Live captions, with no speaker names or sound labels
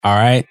All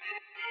right.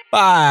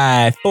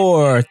 5,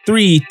 4,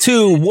 3,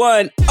 2,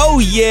 1. Oh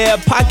yeah,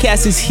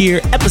 podcast is here.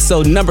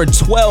 Episode number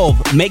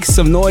 12. Make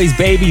some noise,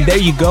 baby. There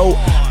you go.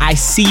 I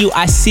see you.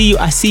 I see you.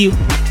 I see you.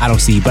 I don't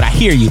see you, but I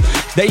hear you.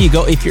 There you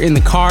go. If you're in the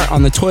car,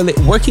 on the toilet,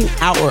 working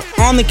out, or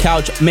on the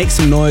couch, make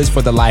some noise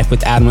for the Life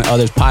with Adam and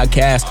Others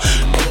podcast.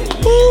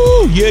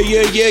 Ooh,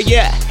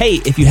 yeah. Hey,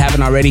 if you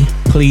haven't already,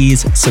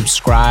 please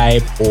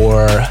subscribe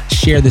or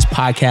share this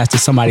podcast to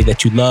somebody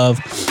that you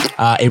love.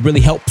 It really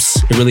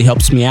helps. It really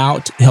helps me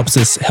out. It helps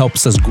us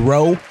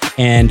grow,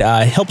 and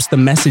helps the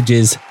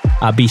messages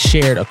be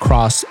shared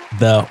across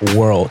the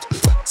world.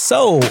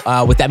 So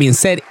with that being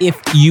said,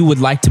 if you would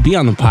like to be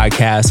on the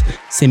podcast,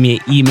 send me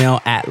an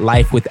email at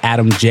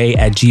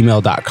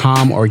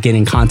lifewithadamj@gmail.com or get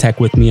in contact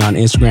with me on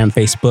Instagram,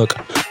 Facebook,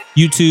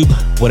 YouTube,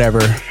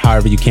 whatever,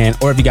 however you can.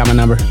 Or if you got my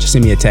number, just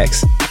send me a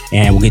text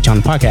and we'll get you on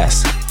the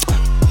podcast.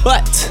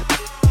 But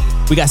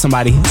we got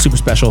somebody super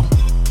special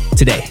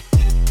today.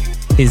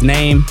 His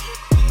name,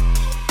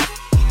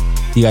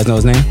 you guys know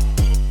his name?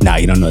 No,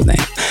 you don't know his name.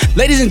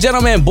 Ladies and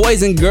gentlemen,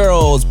 boys and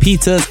girls,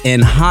 pizzas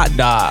and hot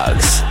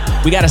dogs.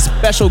 We got a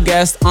special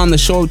guest on the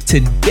show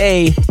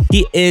today.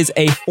 He is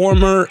a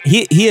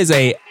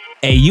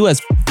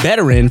U.S.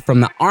 veteran from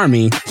the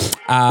Army.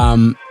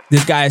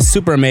 This guy is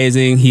super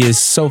amazing. He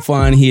is so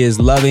fun. He is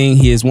loving.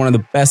 He is one of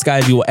the best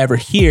guys you will ever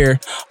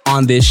hear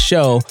on this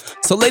show.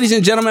 So ladies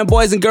and gentlemen,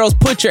 boys and girls,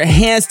 put your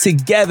hands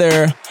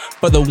together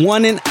for the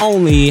one and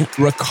only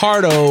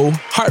Ricardo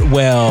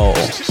Hartwell.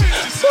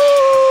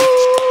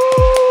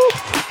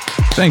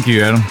 Thank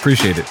you, Adam.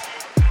 Appreciate it.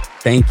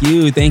 Thank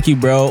you,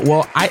 bro.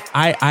 Well,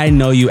 I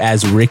know you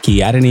as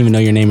Ricky. I didn't even know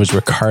your name was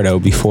Ricardo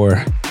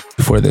before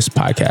this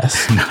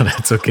podcast. No,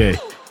 that's okay.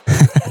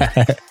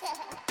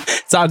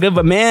 It's all good,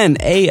 but man,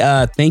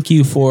 hey, thank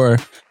you for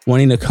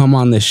wanting to come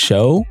on the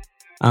show.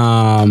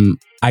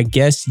 I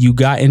guess you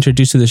got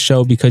introduced to the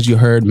show because you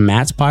heard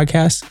Matt's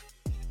podcast.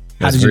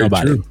 How did you know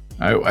about it?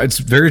 It's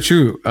very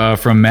true.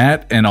 From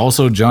Matt, and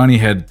also Johnny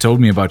had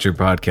told me about your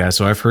podcast,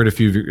 so I've heard a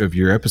few of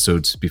your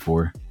episodes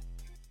before.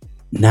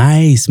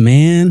 Nice,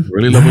 man.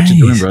 Really love what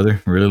you're doing,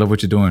 brother. Really love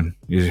what you're doing.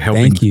 You're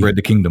helping spread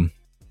the kingdom.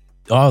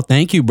 Oh,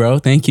 thank you, bro.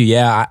 Thank you.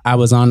 Yeah, I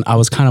was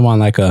kind of on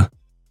like a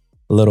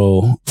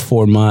little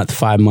 5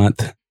 month,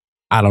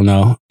 I don't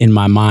know, in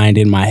my mind,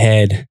 in my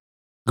head,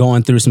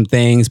 going through some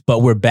things, but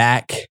we're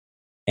back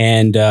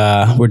and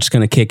we're just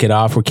going to kick it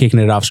off. We're kicking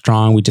it off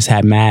strong. We just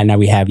had Matt, now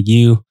we have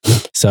you.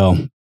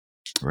 So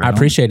right, I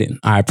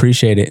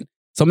appreciate it.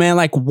 So man,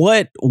 like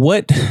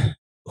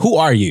who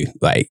are you?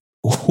 Like,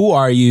 who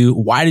are you?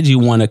 Why did you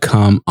want to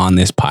come on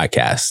this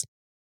podcast?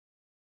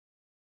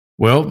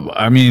 Well,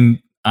 I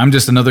mean, I'm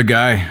just another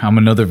guy. I'm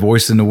another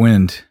voice in the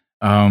wind.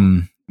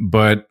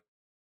 But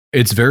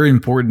it's very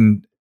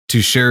important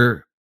to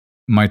share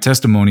my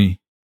testimony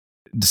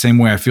the same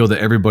way I feel that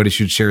everybody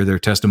should share their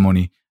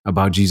testimony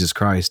about Jesus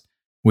Christ,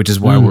 which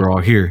is why we're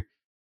all here,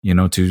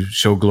 to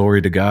show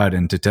glory to God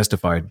and to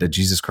testify that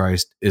Jesus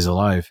Christ is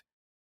alive.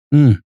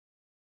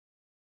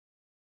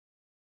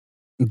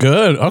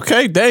 Good.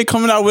 Okay. They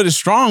coming out with it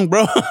strong,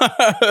 bro.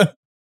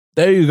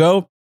 There you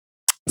go.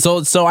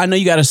 So I know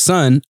you got a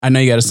son.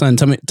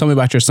 Tell me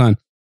about your son.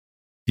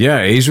 Yeah,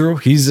 Azrael.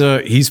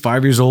 He's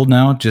 5 years old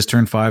now. Just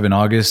turned 5 in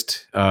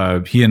August.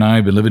 He and I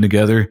have been living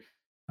together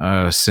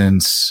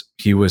since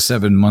he was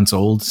 7 months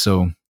old.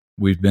 So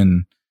we've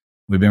been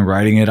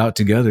writing it out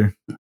together,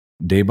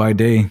 day by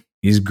day.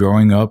 He's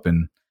growing up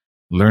and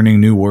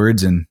learning new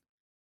words and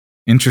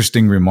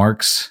interesting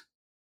remarks,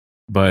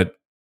 but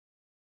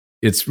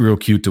it's real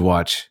cute to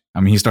watch.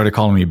 I mean, he started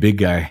calling me big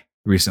guy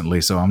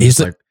recently, so I'm just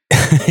like.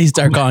 He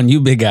started calling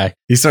you big guy.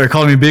 He started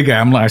calling me big guy.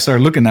 I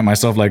started looking at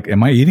myself like,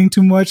 am I eating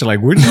too much?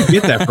 Like, where did you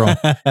get that from?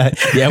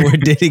 Yeah, where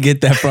did he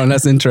get that from?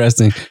 That's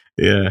interesting.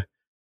 Yeah,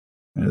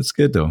 that's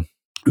good though.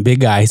 Big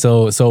guy.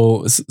 So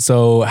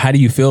how do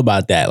you feel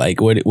about that? Like,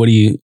 what do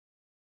you?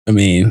 I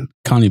mean,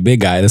 calling you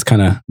big guy. That's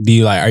kind of.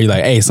 Are you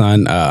like, hey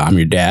son, I'm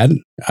your dad.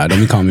 Don't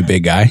be calling me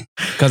big guy.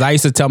 Because I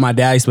used to tell my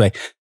dad, I used to be like,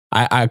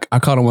 I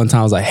called him one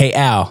time. I was like, hey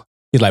Al.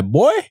 He's like,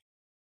 boy.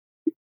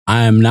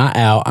 I am not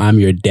Al. I'm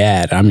your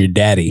dad. I'm your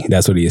daddy.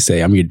 That's what he would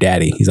say. I'm your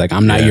daddy. He's like,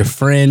 I'm not your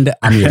friend.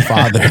 I'm your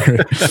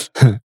father.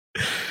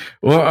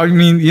 Well, I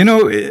mean,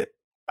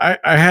 I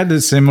had a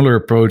similar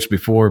approach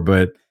before,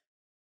 but,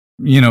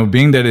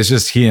 being that it's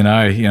just he and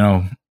I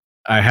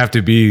have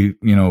to be,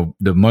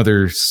 the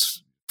mother, so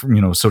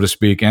to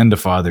speak, and the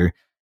father.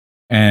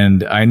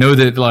 And I know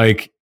that,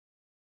 like,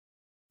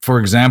 for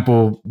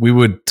example, we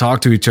would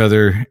talk to each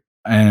other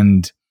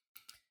and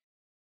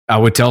I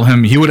would tell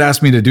him, he would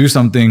ask me to do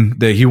something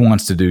that he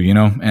wants to do,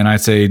 and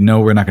I'd say, no,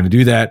 we're not going to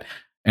do that.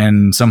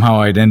 And somehow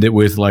I'd end it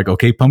with like,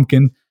 okay,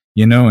 pumpkin,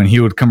 and he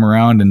would come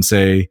around and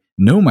say,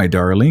 no, my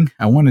darling,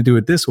 I want to do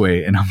it this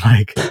way. And I'm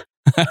like,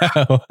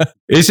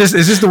 it's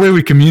just the way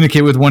we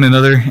communicate with one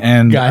another.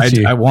 And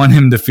I want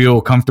him to feel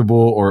comfortable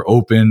or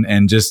open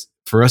and just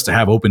for us to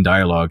have open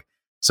dialogue.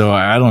 So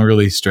I don't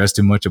really stress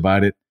too much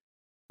about it.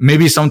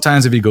 Maybe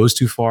sometimes if he goes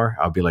too far,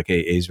 I'll be like,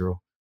 hey,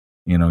 Azrael,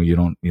 you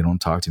don't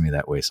talk to me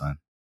that way, son.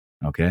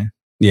 Okay.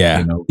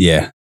 Yeah.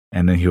 Yeah.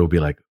 And then he'll be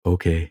like,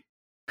 okay.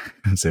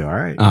 And say, all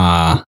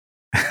right.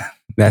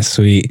 That's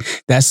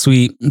sweet. That's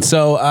sweet.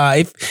 So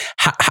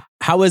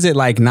how is it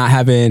like not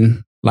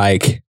having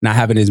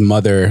his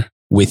mother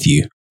with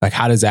you? Like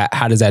how does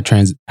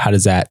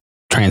that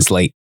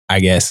translate, I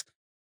guess?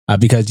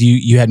 Because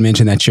you had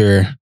mentioned that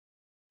you're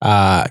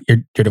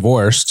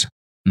divorced.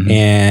 Mm-hmm.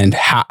 And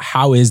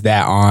how is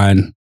that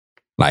on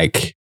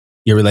like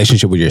your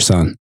relationship with your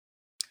son?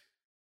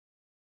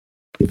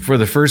 For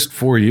the first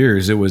 4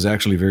 years, it was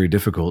actually very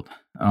difficult.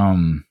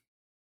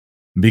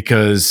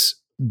 Because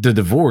the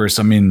divorce,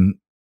 I mean,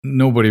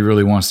 nobody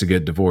really wants to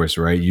get divorced,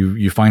 right?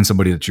 You find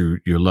somebody that you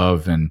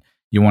love and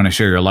you want to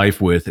share your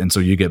life with, and so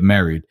you get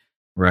married,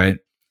 right?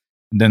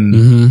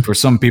 Then for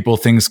some people,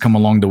 things come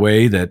along the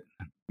way that,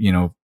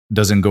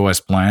 doesn't go as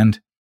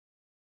planned.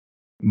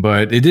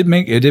 But it did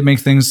make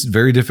things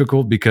very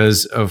difficult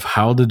because of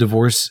how the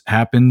divorce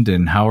happened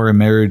and how our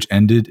marriage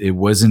ended. It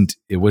wasn't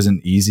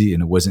easy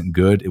and it wasn't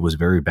good. It was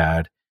very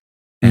bad.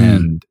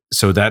 And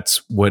so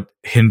that's what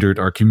hindered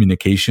our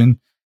communication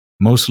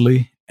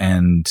mostly.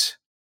 And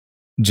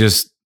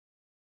just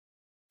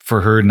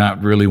for her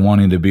not really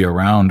wanting to be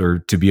around or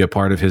to be a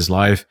part of his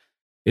life,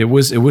 it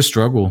was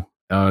struggle.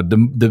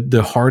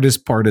 The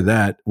hardest part of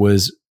that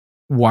was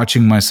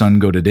watching my son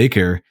go to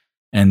daycare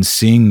and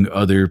seeing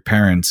other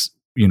parents,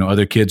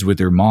 other kids with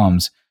their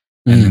moms.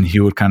 And then he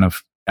would kind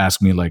of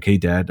ask me like, hey,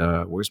 Dad,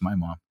 where's my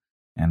mom?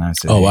 And I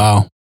said, oh,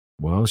 wow.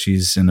 Well,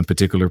 she's in a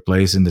particular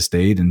place in the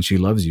state and she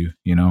loves you,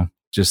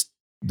 just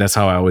that's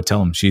how I would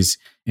tell him. She's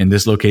in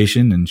this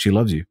location and she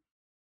loves you.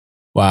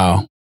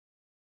 Wow.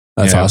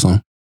 That's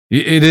awesome.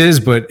 It is,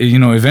 but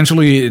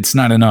eventually it's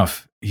not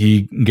enough.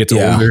 He gets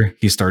older,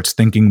 he starts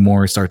thinking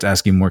more, starts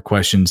asking more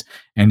questions,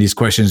 and these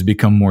questions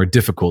become more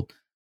difficult.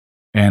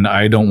 And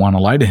I don't want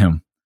to lie to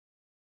him.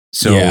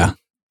 So,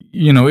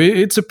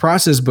 it's a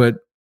process, but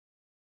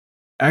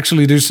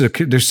actually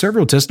there's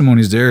several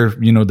testimonies there.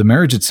 The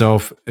marriage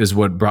itself is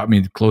what brought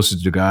me closer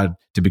to God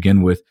to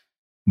begin with.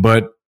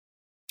 But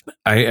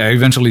I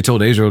eventually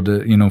told Israel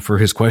to, for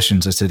his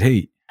questions, I said,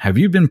 hey, have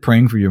you been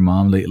praying for your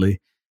mom lately?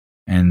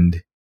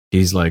 And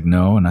he's like,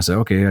 no. And I said,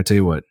 okay, I tell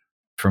you what,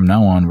 from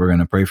now on, we're going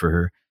to pray for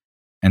her.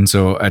 And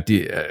so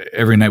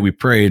every night we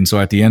prayed. And so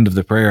at the end of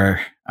the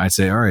prayer, I'd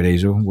say, all right,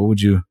 Israel, what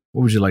would you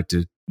like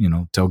to,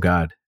 tell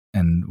God?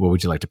 And what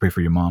would you like to pray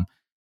for your mom?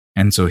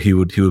 And so he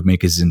would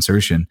make his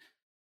insertion.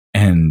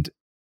 And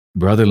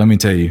brother, let me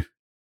tell you,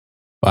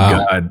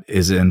 wow. God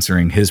is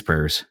answering his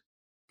prayers.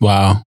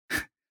 Wow.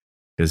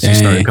 Because he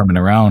started coming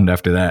around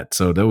after that.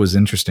 So that was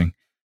interesting.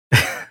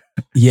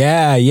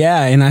 Yeah.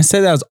 And I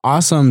said that was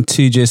awesome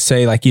to just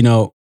say, like,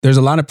 there's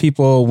a lot of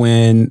people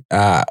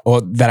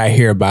that I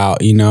hear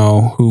about,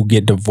 who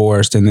get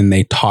divorced and then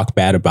they talk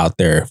bad about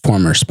their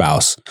former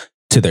spouse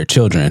to their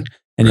children.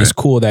 And It's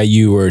cool that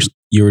you were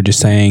just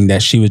saying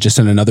that she was just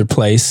in another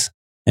place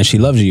and she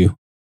loves you.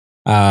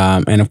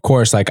 And of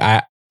course, like,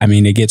 I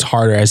mean, it gets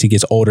harder as he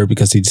gets older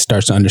because he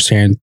starts to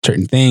understand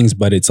certain things,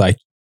 but it's like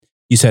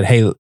you said,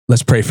 hey,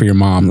 let's pray for your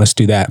mom. Let's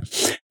do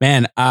that,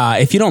 man.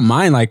 If you don't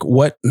mind, like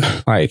what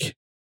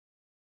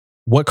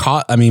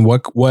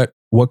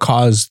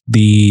caused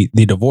the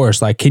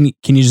divorce? Like, can you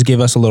just give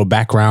us a little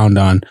background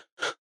on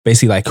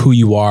basically like who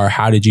you are?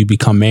 How did you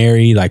become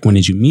married? Like, when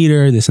did you meet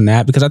her? This and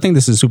that, because I think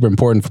this is super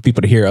important for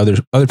people to hear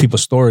other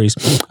people's stories.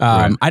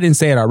 Right. I didn't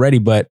say it already,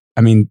 but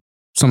I mean,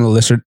 some of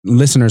the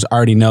listeners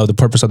already know the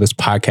purpose of this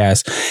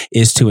podcast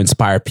is to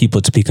inspire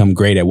people to become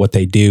great at what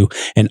they do,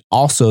 and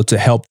also to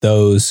help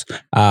those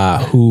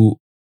who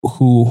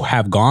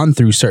have gone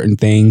through certain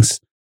things,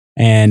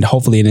 and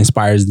hopefully it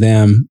inspires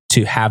them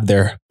to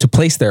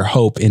place their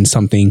hope in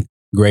something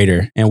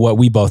greater. And what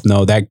we both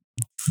know,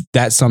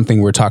 that's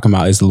something we're talking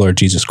about, is the Lord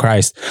Jesus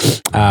Christ.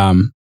 I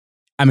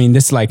mean,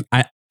 this, like,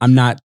 I'm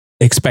not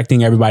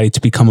expecting everybody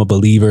to become a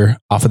believer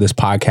off of this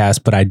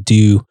podcast, but I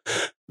do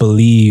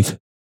believe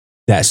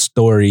that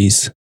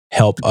stories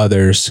help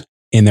others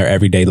in their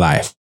everyday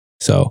life.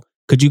 So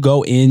could you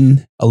go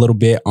in a little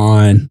bit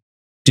on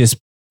just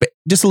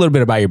a little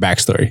bit about your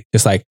backstory?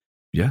 Just like,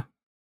 yeah.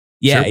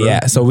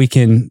 Sure, so we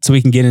can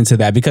get into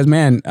that, because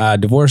man,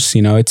 divorce,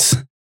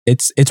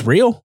 it's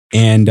real,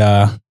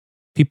 and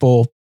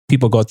people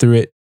go through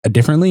it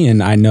differently.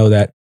 And I know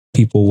that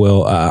people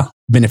will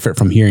benefit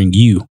from hearing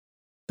you.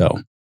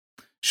 So.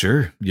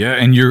 Sure. Yeah.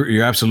 And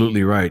you're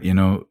absolutely right.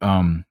 You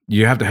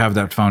have to have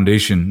that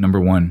foundation. Number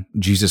one,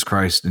 Jesus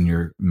Christ in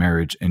your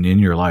marriage and in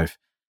your life.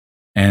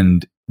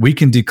 And we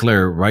can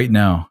declare right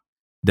now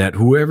that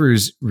whoever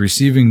is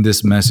receiving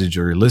this message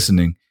or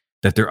listening,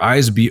 that their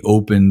eyes be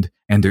opened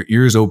and their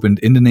ears opened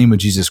in the name of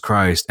Jesus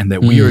Christ, and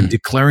that we are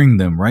declaring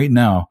them right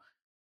now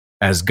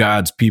as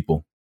God's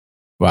people.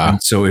 Wow.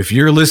 And so if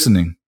you're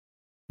listening,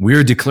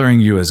 we're declaring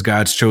you as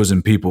God's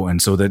chosen people,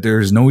 and so that there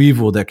is no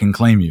evil that can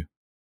claim you.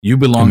 You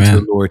belong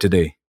to the Lord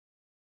today,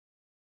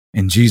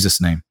 in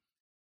Jesus' name.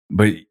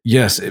 But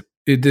yes,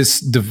 this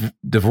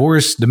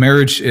divorce, the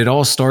marriage, it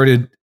all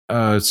started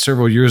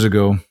several years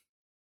ago.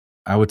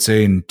 I would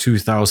say in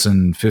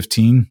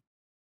 2015.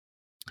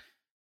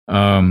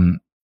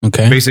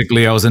 Okay.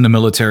 Basically, I was in the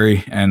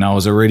military and I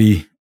was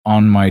already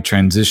on my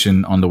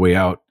transition on the way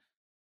out.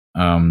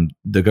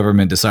 The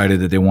government decided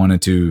that they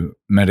wanted to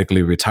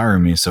medically retire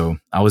me. So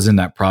I was in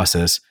that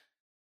process.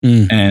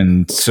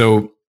 And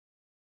so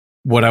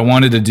what I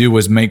wanted to do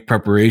was make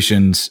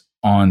preparations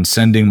on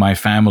sending my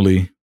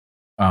family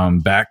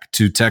back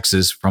to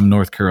Texas from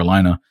North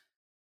Carolina,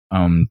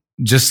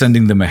 just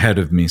sending them ahead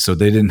of me so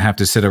they didn't have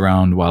to sit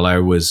around while I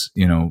was,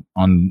 in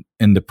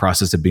the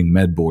process of being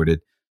med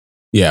boarded.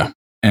 Yeah.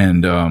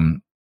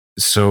 And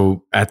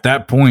so at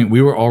that point,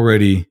 we were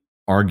already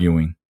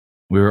arguing.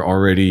 We were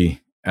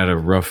already at a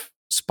rough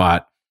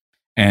spot.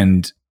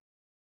 And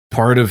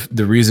part of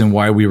the reason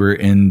why we were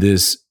in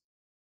this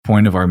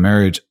point of our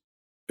marriage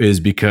is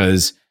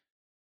because,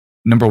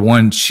 number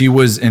one, she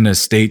was in a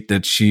state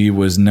that she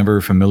was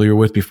never familiar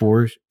with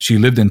before. She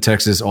lived in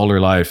Texas all her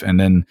life, and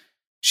then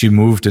she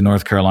moved to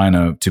North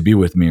Carolina to be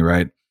with me,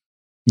 right?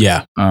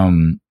 Yeah.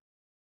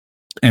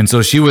 And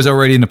so she was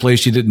already in a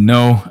place she didn't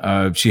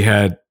know.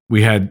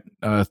 We had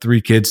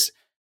 3 kids.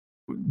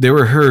 They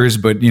were hers,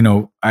 but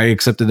I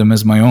accepted them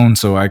as my own,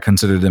 so I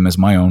considered them as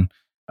my own.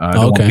 I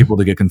don't want people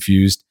to get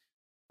confused.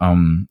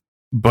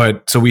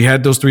 But so we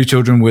had those 3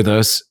 children with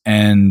us,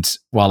 and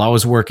while I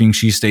was working,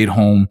 she stayed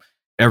home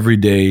every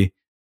day,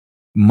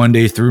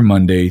 Monday through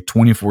Monday,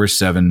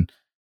 24/7,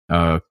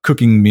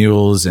 cooking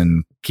meals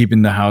and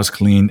keeping the house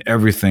clean,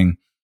 everything.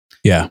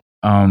 Yeah.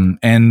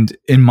 And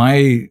in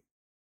my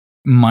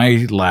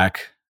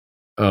lack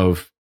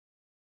of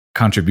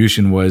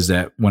contribution was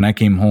that when I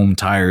came home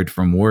tired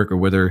from work or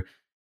whatever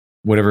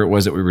it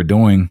was that we were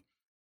doing,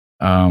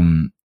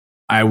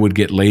 I would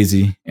get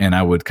lazy and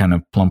I would kind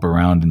of plump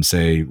around and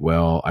say,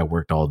 well, I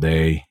worked all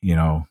day,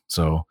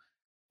 so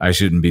I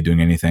shouldn't be doing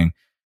anything,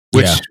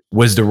 which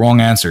was the wrong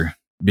answer,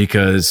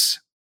 because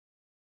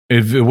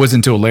it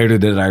wasn't until later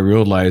that I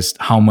realized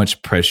how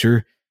much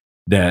pressure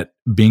that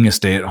being a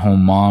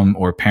stay-at-home mom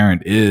or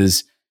parent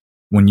is.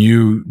 When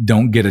you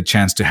don't get a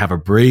chance to have a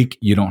break,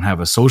 you don't have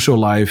a social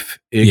life,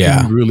 it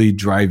can really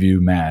drive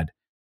you mad.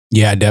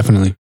 Yeah,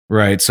 definitely.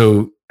 Right.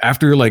 So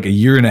after like a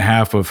year and a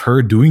half of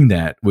her doing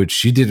that, which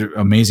she did an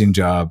amazing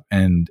job,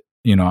 and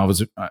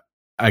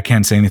I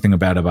can't say anything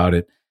bad about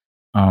it.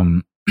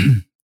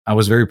 I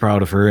was very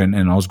proud of her and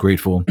I was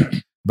grateful,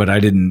 but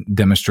I didn't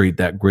demonstrate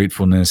that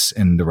gratefulness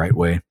in the right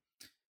way.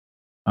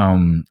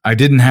 I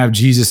didn't have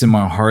Jesus in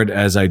my heart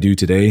as I do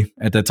today.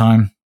 At that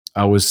time,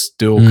 I was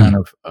still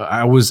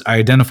I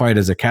identified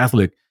as a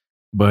Catholic,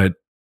 but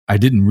I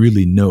didn't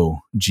really know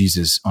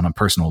Jesus on a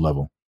personal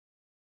level.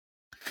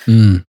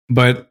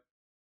 But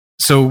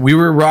so we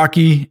were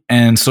rocky.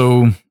 And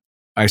so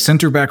I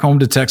sent her back home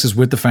to Texas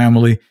with the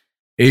family.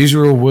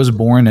 Israel was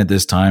born at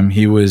this time.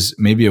 He was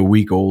maybe a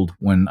week old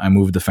when I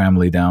moved the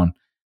family down.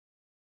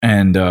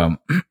 And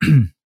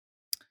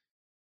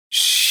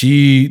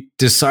she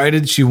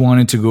decided she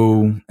wanted to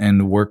go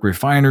and work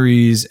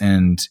refineries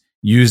and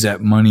use that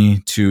money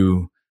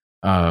to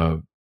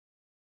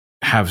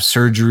have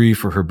surgery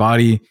for her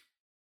body.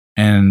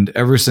 And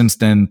ever since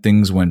then,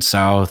 things went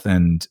south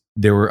and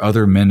there were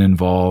other men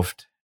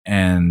involved.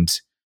 And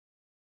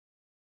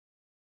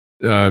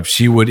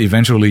she would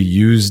eventually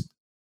use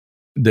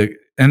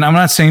and I'm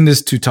not saying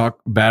this to talk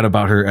bad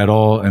about her at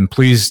all. And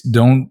please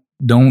don't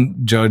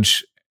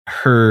judge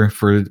her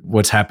for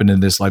what's happened in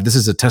this life. This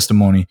is a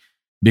testimony,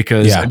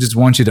 because I just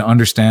want you to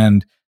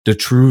understand the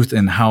truth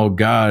and how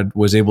God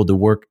was able to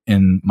work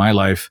in my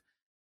life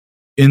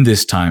in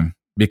this time,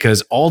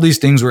 because all these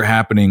things were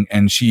happening.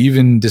 And she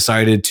even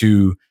decided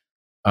to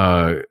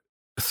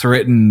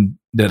threaten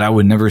that I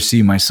would never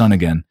see my son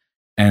again.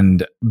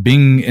 And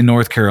being in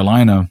North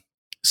Carolina,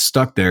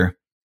 stuck there,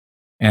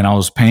 and I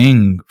was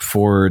paying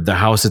for the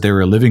house that they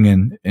were living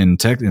in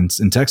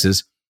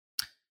Texas.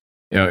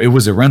 It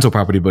was a rental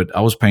property, but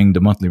I was paying the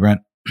monthly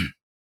rent.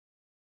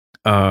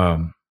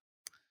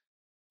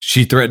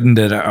 She threatened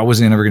that I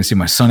wasn't ever going to see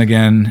my son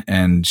again,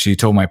 and she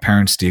told my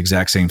parents the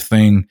exact same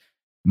thing.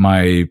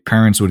 My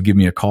parents would give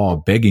me a call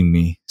begging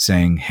me,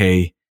 saying,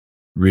 "Hey,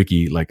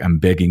 Ricky, like, I'm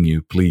begging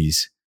you,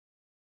 please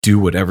do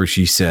whatever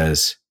she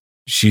says.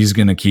 She's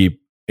going to keep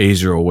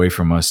Asia away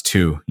from us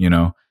too,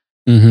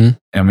 Mm-hmm.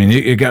 I mean,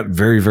 it got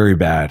very, very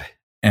bad.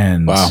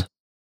 And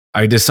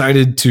I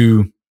decided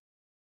to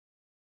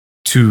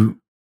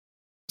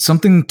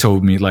something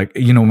told me, like,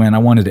 man, I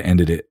wanted to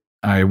end it.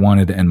 I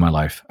wanted to end my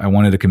life. I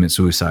wanted to commit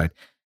suicide.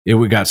 It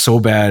got so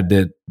bad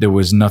that there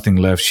was nothing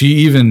left. She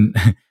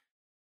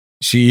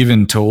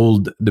even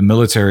told the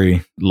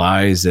military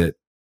lies that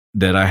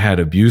I had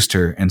abused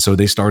her. And so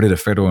they started a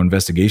federal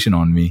investigation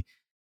on me,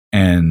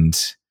 and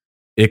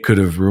it could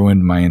have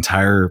ruined my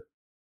entire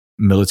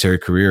military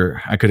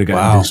career. I could have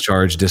gotten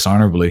discharged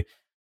dishonorably.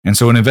 And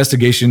so an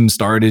investigation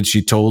started.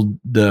 She told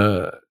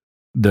the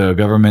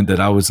government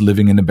that I was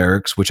living in the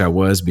barracks, which I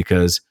was,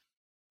 because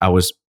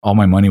all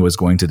my money was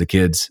going to the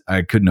kids.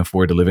 I couldn't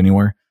afford to live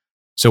anywhere.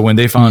 So when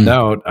they found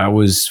out, I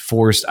was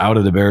forced out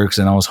of the barracks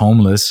and I was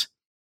homeless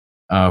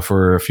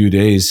for a few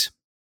days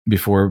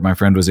before my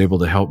friend was able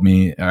to help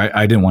me.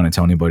 I didn't want to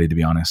tell anybody, to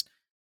be honest.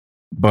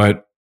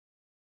 But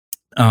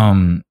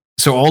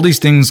so all these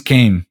things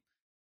came,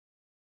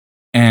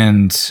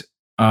 and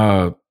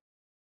I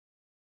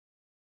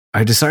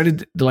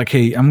decided, like,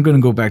 hey, I'm going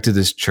to go back to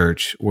this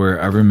church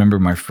where I remember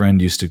my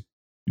friend used to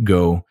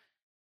go,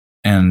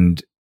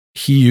 and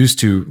he used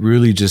to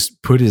really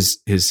just put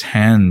his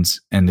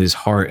hands and his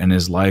heart and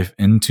his life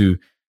into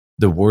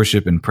the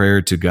worship and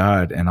prayer to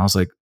God. And I was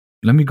like,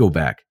 let me go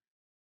back,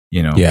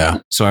 you know? Yeah.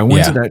 So I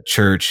went to that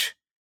church,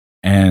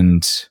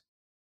 and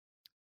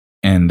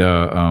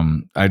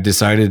I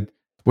decided,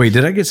 wait,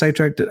 did I get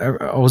sidetracked?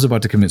 I was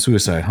about to commit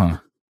suicide, huh?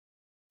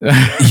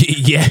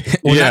 Yeah.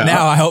 Well, not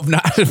now. I hope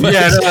not.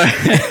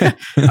 Yeah.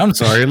 No, I'm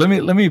sorry.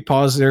 Let me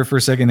pause there for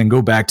a second and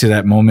go back to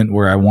that moment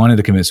where I wanted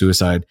to commit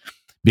suicide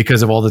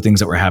because of all the things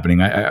that were happening.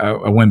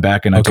 I went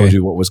back and I told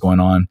you what was going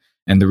on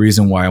and the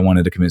reason why I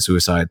wanted to commit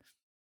suicide.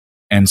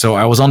 And so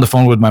I was on the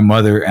phone with my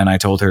mother and I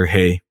told her,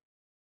 hey,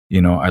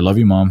 you know, I love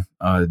you, Mom.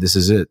 This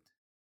is it.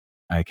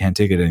 I can't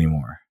take it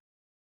anymore.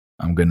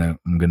 I'm gonna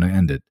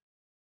end it.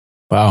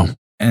 Wow.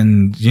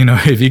 And you know,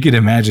 if you could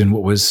imagine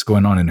what was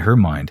going on in her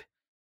mind.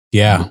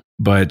 Yeah.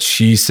 But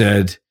she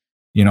said,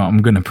 you know, I'm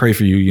going to pray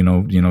for you. You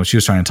know, she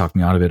was trying to talk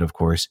me out of it, of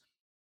course.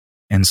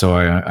 And so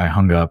I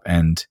hung up,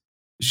 and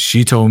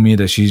she told me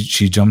that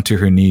she jumped to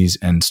her knees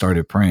and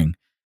started praying.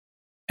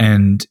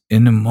 And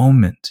in a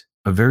moment,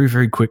 a very,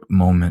 very quick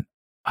moment,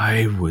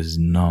 I was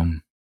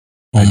numb.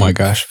 Oh my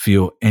gosh.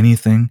 Feel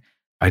anything.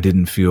 I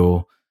didn't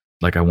feel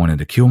like I wanted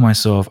to kill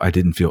myself. I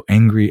didn't feel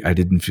angry. I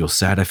didn't feel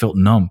sad. I felt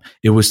numb.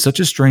 It was such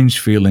a strange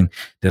feeling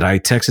that I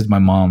texted my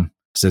mom,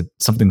 said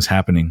something's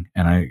happening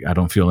and I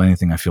don't feel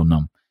anything. I feel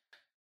numb.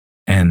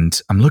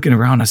 And I'm looking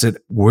around. I said,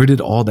 where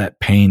did all that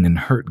pain and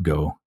hurt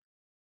go?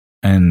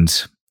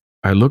 And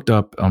I looked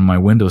up on my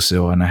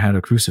windowsill and I had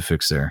a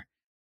crucifix there,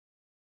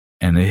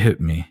 and it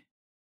hit me,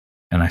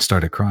 and I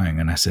started crying,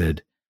 and I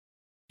said,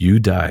 you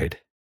died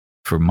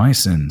for my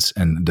sins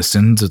and the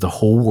sins of the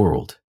whole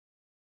world.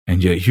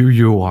 And yet here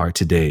you are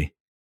today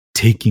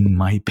taking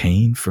my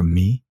pain from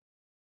me.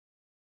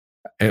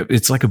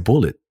 It's like a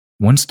bullet.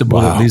 Once the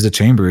bullet leaves the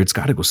chamber, it's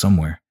got to go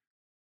somewhere.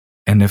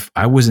 And if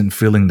I wasn't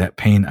feeling that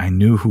pain, I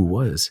knew who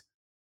was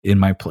in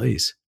my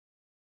place.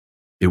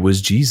 It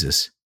was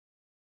Jesus.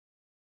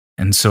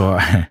 And so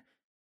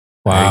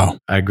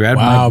I grabbed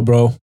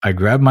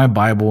my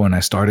Bible and I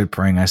started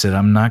praying. I said,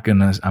 I'm not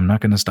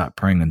gonna stop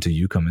praying until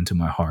you come into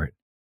my heart.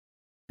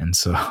 And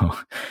so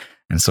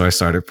I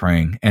started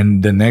praying.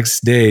 And the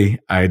next day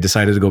I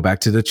decided to go back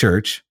to the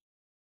church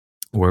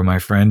where my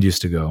friend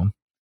used to go.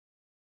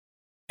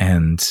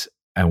 And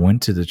I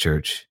went to the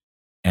church,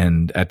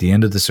 and at the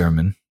end of the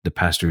sermon, the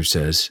pastor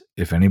says,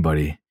 if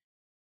anybody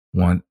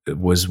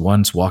was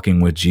once walking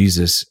with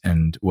Jesus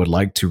and would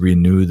like to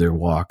renew their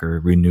walk or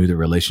renew the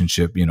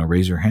relationship, you know,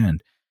 raise your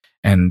hand.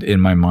 And in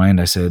my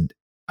mind, I said,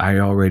 I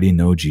already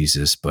know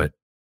Jesus, but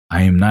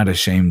I am not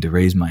ashamed to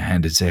raise my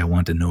hand and say, I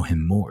want to know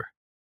him more.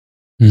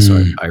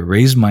 So I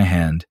raised my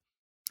hand,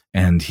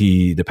 and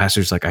the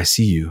pastor's like, I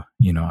see you,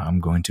 you know, I'm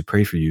going to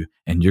pray for you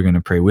and you're going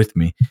to pray with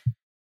me.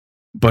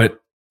 But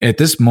at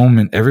this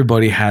moment,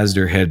 everybody has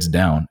their heads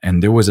down,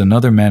 and there was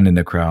another man in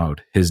the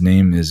crowd. His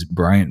name is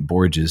Bryant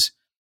Borges.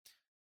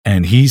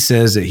 And he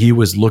says that he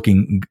was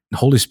looking,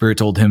 Holy Spirit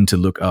told him to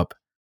look up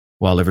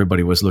while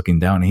everybody was looking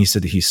down. And he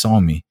said that he saw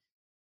me,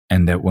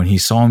 and that when he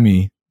saw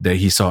me, that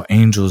he saw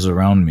angels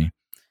around me.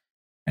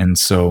 And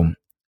so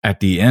at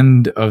the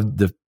end of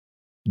the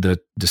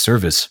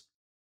service,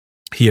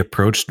 he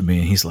approached me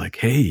and he's like,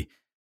 hey,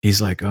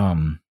 he's like,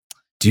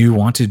 do you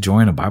want to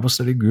join a Bible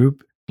study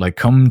group? Like,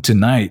 come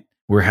tonight.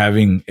 We're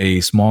having a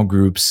small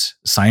groups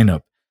sign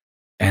up.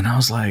 And I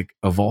was like,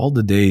 of all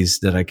the days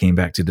that I came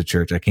back to the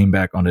church, I came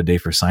back on a day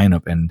for sign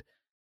up, and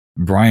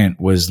Bryant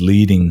was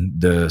leading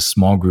the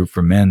small group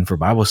for men for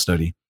Bible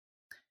study.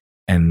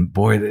 And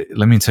boy,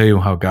 let me tell you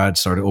how God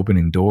started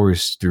opening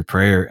doors through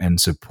prayer and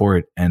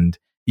support. And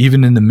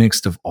even in the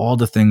midst of all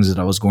the things that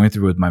I was going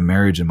through with my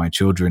marriage and my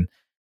children,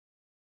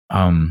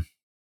 God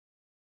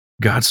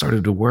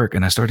started to work,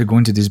 and I started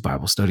going to these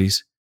Bible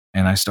studies,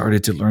 and I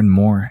started to learn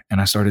more,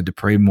 and I started to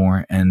pray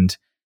more, and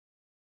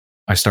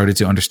I started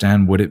to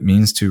understand what it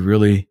means to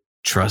really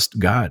trust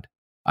God.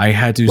 I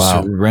had to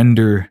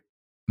surrender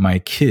my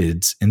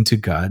kids into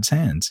God's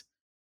hands.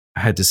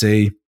 I had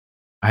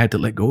to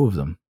let go of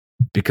them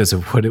because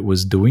of what it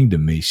was doing to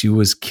me. She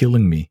was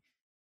killing me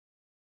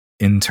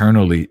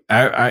internally.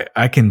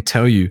 I can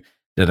tell you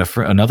that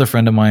another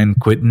friend of mine,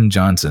 Quentin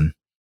Johnson,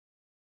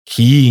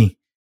 he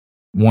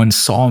once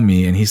saw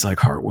me and he's like,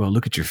 Hartwell,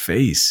 look at your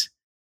face.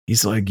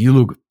 He's like, you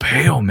look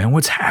pale, man.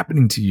 What's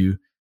happening to you?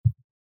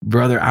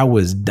 Brother, I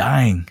was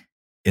dying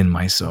in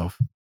myself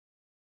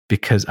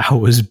because I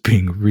was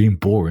being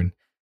reborn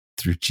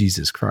through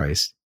Jesus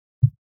Christ.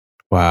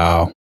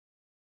 Wow.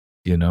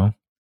 You know?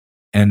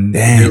 And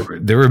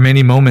there were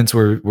many moments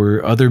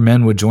where other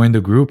men would join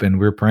the group, and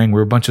we're praying.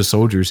 We're a bunch of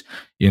soldiers,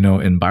 you know,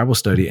 in Bible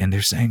study, and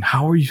they're saying,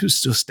 how are you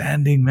still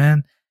standing,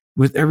 man?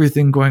 With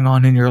everything going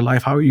on in your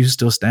life, how are you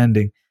still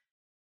standing?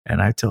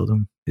 And I tell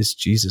them, it's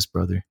Jesus,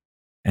 brother.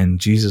 And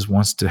Jesus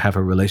wants to have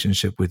a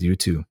relationship with you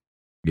too,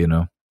 you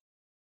know?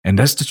 And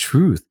that's the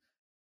truth.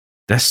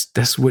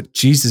 That's what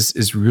Jesus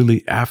is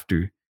really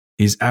after.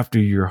 He's after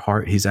your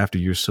heart. He's after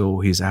your soul.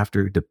 He's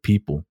after the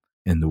people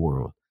in the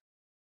world,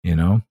 you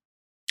know?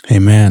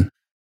 Amen.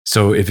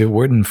 So if it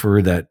weren't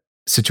for that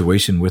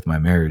situation with my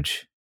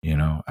marriage, you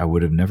know, I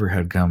would have never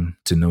had come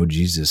to know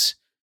Jesus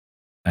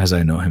as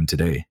I know him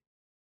today.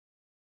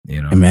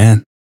 You know?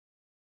 Amen.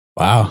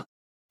 Wow.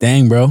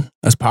 Dang, bro.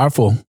 That's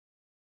powerful.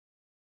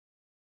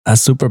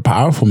 That's super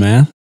powerful,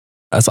 man.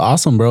 That's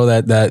awesome, bro.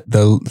 That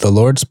the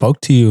Lord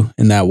spoke to you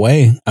in that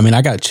way. I mean,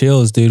 I got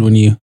chills, dude, when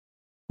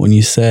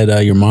you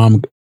said your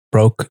mom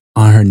broke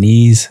on her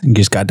knees and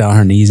just got down on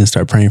her knees and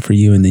started praying for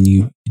you, and then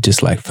you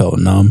just like felt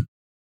numb.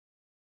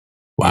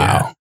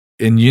 Wow.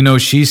 Yeah. And you know,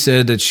 she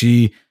said that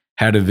she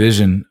had a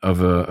vision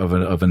of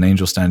an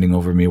angel standing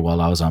over me while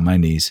I was on my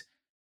knees,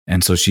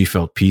 and so she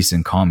felt peace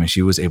and calm, and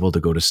she was able to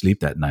go to sleep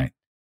that night.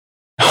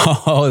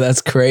 Oh,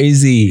 that's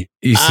crazy.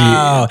 You see,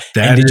 and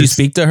did you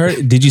speak to her?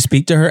 Did you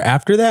speak to her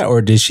after that,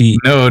 or did she?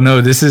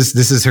 No. This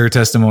is her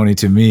testimony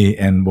to me.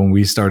 And when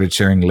we started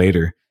sharing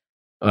later,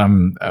 I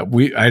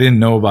didn't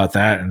know about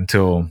that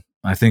until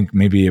I think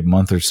maybe a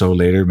month or so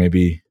later,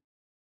 maybe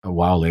a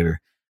while later.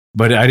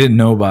 But I didn't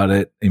know about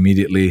it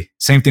immediately.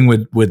 Same thing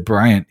with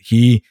Bryant.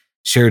 He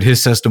shared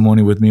his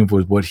testimony with me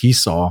with what he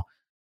saw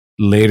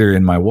later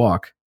in my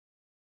walk.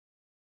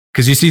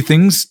 Because you see,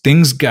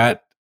 things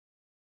got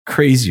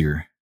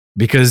crazier.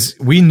 Because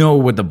we know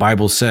what the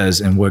Bible says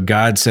and what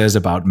God says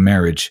about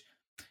marriage.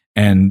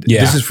 And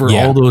this is for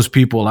all those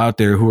people out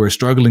there who are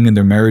struggling in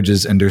their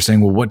marriages and they're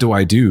saying, well, what do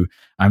I do?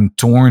 I'm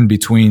torn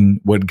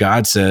between what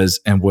God says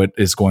and what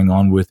is going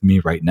on with me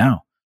right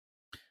now.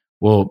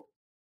 Well,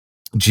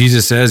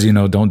 Jesus says, you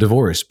know, don't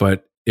divorce.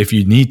 But if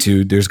you need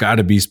to, there's got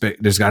to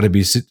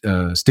be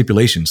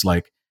stipulations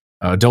like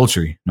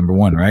adultery, number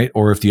one, right?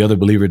 Or if the other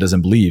believer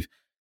doesn't believe,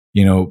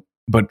 you know.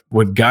 But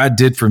what God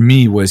did for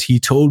me was he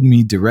told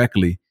me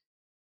directly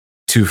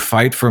to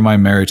fight for my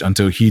marriage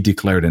until he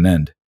declared an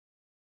end.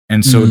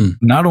 And so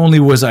not only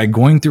was I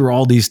going through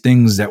all these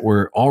things that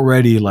were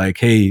already like,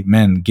 hey,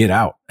 man, get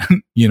out.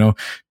 You know,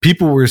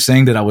 people were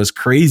saying that I was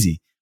crazy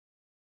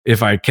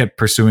if I kept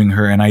pursuing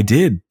her. And I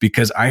did,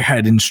 because I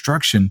had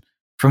instruction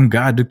from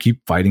God to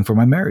keep fighting for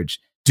my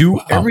marriage. Do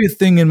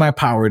everything in my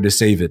power to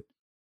save it.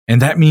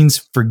 And that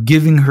means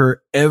forgiving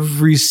her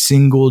every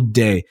single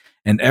day.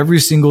 And every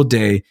single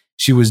day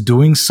she was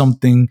doing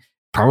something,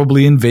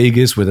 probably in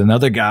Vegas with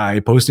another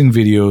guy, posting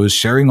videos,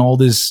 sharing all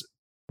this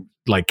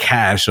like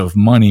cash of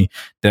money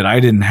that I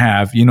didn't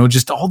have, you know,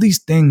 just all these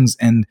things.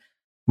 And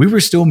we were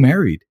still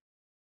married.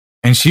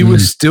 And she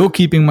was still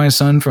keeping my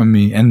son from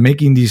me and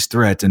making these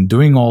threats and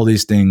doing all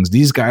these things.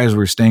 These guys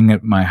were staying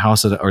at my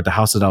house or the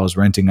house that I was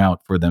renting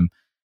out for them.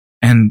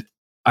 And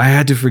I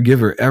had to forgive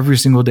her every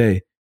single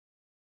day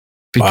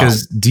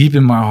because deep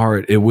in my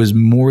heart, it was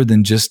more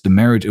than just the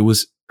marriage. It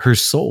was her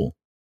soul.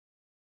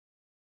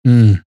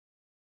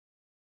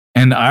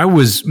 And I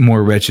was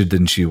more wretched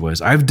than she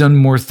was. I've done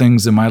more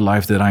things in my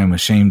life that I am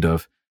ashamed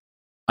of.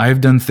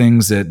 I've done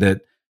things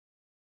that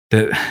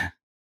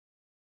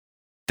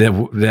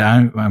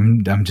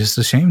I'm just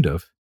ashamed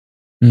of.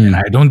 And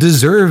I don't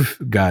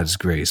deserve God's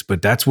grace,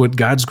 but that's what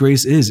God's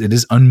grace is. It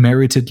is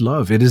unmerited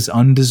love. It is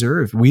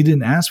undeserved. We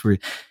didn't ask for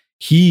it.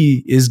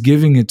 He is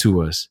giving it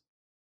to us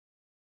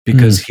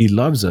because he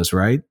loves us,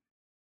 right?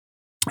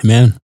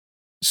 Amen.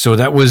 So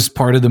that was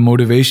part of the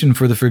motivation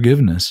for the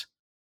forgiveness.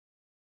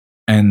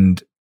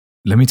 And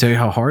let me tell you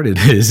how hard it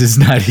is. It's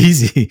not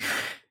easy,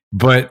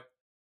 but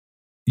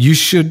you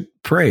should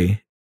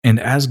pray and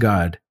ask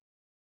God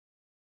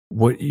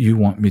what you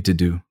want me to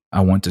do.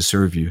 I want to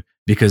serve you,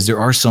 because there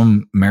are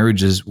some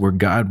marriages where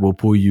God will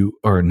pull you,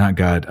 or not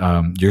God,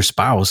 your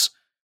spouse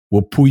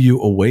will pull you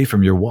away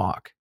from your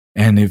walk.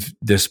 And if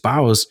the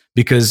spouse,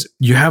 because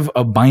you have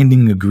a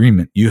binding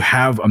agreement, you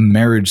have a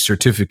marriage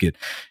certificate.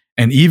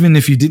 And even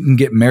if you didn't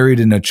get married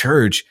in a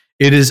church,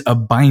 it is a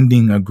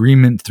binding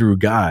agreement through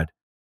God.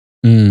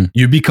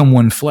 You become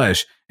one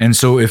flesh. And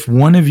so if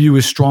one of you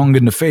is strong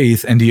in the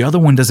faith and the other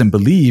one doesn't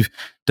believe,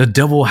 the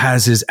devil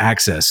has his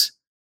access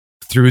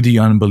through the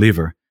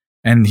unbeliever.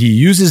 And he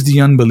uses the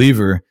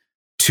unbeliever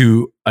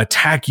to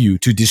attack you,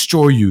 to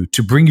destroy you,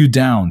 to bring you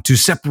down, to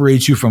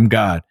separate you from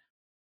God.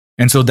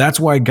 And so that's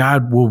why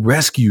God will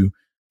rescue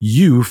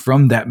you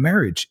from that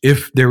marriage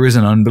if there is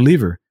an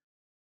unbeliever.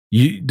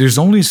 There's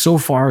only so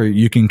far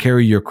you can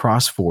carry your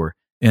cross for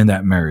in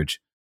that marriage.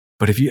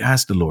 But if you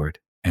ask the Lord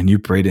and you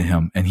pray to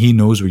him, and he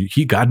knows where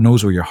God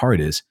knows where your heart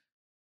is.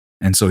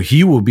 And so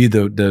he will be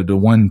the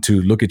one to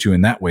look at you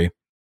in that way.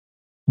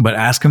 But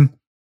ask him,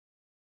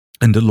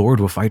 and the Lord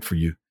will fight for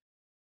you.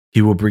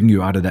 He will bring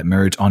you out of that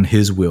marriage on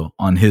his will,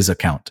 on his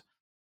account.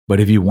 But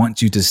if he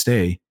wants you to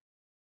stay,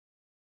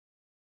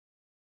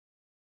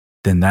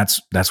 then that's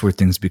where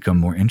things become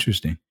more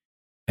interesting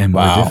and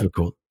more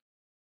difficult.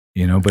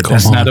 You know, but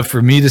that's not up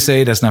for me to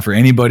say. That's not for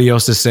anybody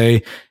else to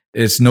say.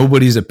 It's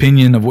nobody's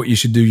opinion of what you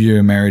should do in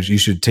your marriage. You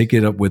should take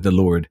it up with the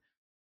Lord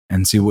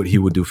and see what he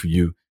will do for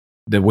you.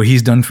 That what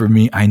he's done for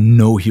me, I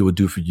know he will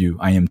do for you.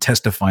 I am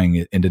testifying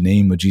it in the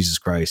name of Jesus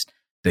Christ,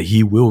 that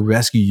he will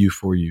rescue you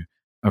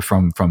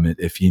from it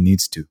if he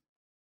needs to.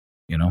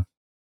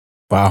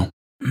 Wow.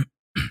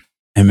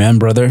 Amen,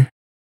 brother.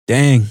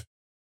 Dang.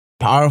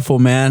 Powerful,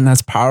 man.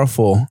 That's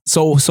powerful.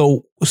 So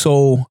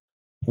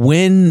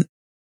when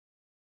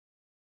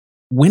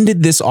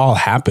did this all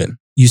happen?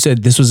 You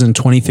said this was in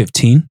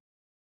 2015?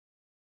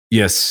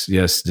 Yes.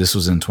 This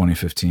was in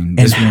 2015.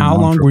 And how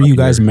long were you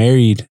guys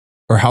married?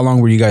 Or how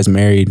long were you guys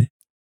married?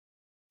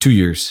 2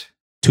 years.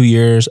 2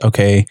 years.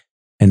 Okay.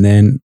 And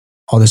then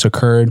all this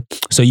occurred.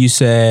 So you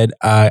said,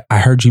 I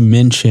heard you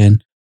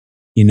mention,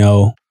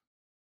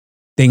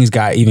 things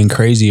got even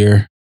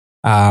crazier.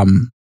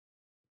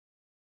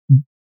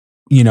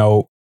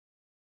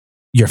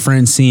 Your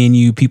friends seeing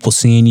you, people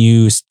seeing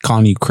you,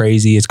 calling you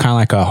crazy. It's kind of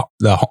like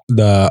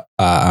the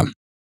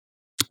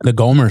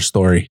Gomer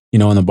story, in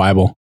the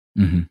Bible,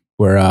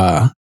 where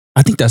I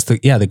think that's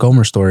the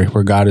Gomer story,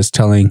 where God is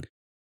telling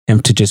him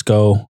to just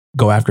go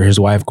after his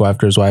wife, go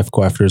after his wife.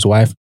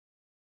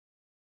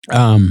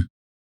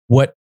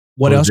 What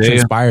else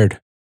transpired?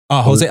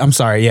 Oh, Hosea. I'm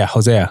sorry. Yeah,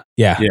 Hosea.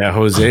 Yeah,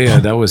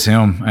 Hosea. That was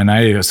him, and I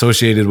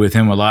associated with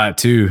him a lot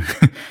too.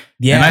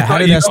 Yeah, and I how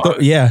did that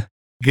story? Yeah.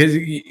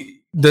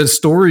 The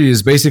story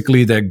is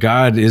basically that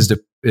God is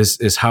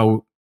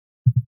how,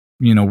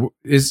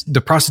 is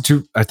the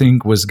prostitute, I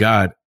think, was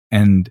God.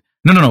 And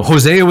no,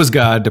 Hosea was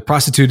God. The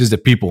prostitute is the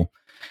people.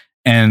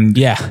 And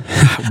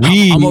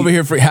I'm over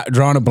here for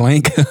drawing a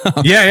blank.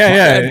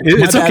 Yeah.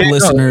 It's okay,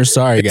 listeners.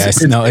 Sorry,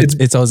 guys.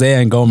 It's Hosea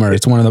and Gomer.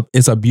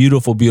 It's a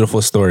beautiful,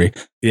 beautiful story.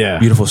 Yeah,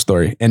 beautiful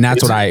story. And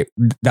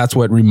that's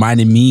what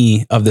reminded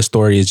me of the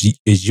story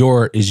is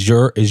your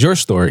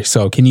story.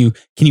 So can you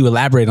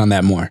elaborate on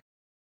that more?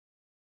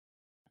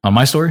 On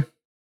my story?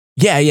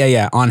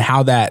 Yeah. On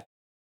how that,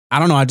 I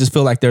don't know. I just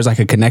feel like there's like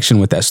a connection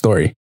with that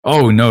story.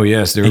 Oh no,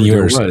 yes, there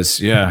was.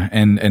 Yeah,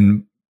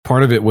 and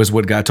part of it was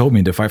what God told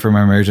me, to fight for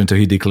my marriage until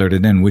he declared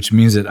it in, which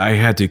means that I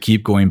had to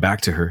keep going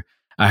back to her.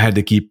 I had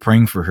to keep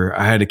praying for her.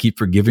 I had to keep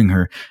forgiving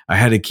her. I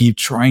had to keep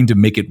trying to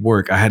make it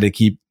work. I had to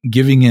keep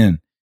giving in,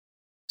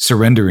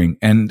 surrendering.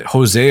 And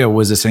Hosea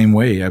was the same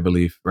way, I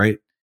believe, right?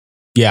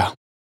 Yeah.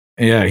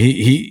 Yeah,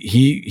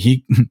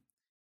 he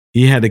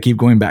had to keep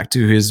going back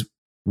to his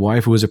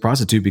wife, who was a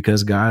prostitute,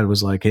 because God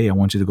was like, hey, I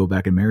want you to go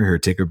back and marry her,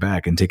 take her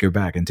back and take her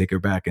back and take her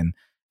back and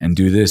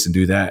do this and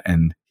do that.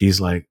 And he's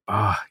like,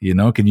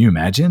 can you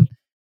imagine?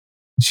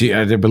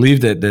 I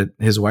believe that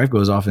his wife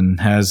goes off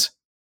and has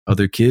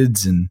other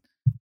kids and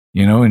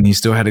he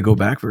still had to go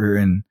back for her.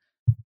 And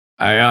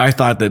I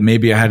thought that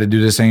maybe I had to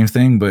do the same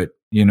thing, but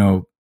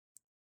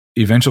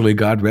eventually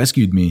God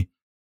rescued me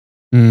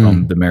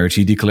from the marriage.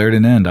 He declared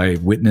an end. I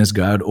witnessed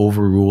God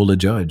overrule a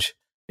judge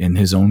in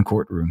his own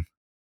courtroom.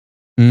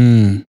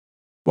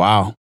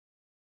 Wow.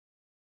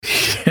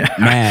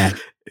 Man.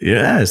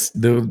 Yes.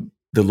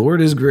 The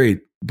Lord is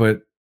great,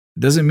 but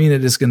doesn't mean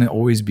that it's going to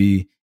always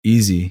be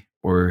easy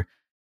or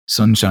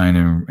sunshine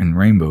and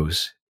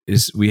rainbows.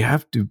 We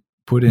have to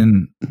put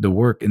in the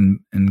work in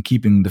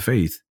keeping the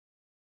faith.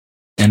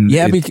 And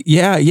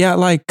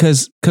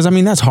cause I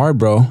mean, that's hard,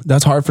 bro.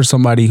 That's hard for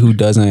somebody who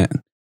doesn't,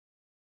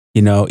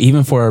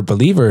 even for a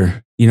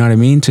believer, you know what I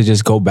mean? To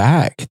just go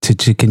back,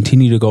 to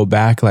continue to go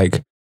back.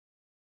 Like,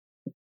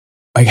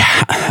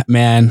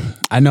 man,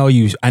 I know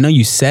you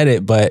said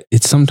it, but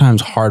it's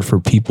sometimes hard for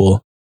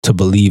people to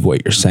believe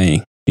what you're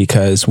saying,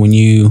 because when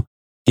you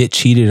get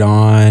cheated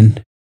on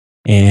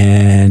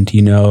and,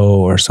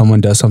 or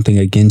someone does something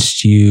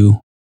against you,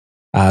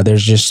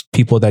 there's just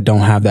people that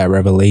don't have that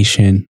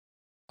revelation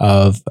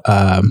of,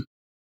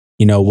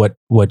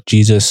 what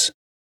Jesus,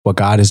 what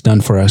God has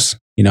done for us.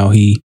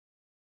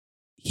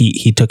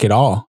 He took it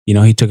all,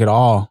 he took it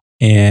all.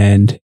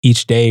 And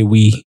each day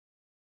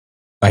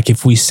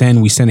if we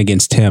sin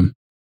against him,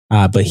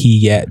 but he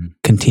yet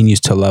continues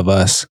to love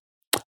us.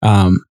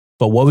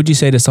 But what would you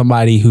say to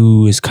somebody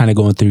who is kind of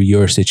going through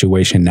your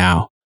situation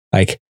now?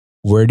 Like,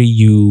 where do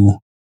you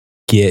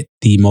get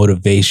the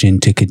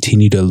motivation to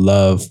continue to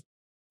love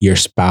your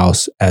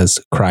spouse as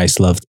Christ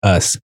loved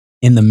us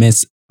in the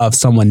midst of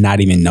someone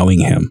not even knowing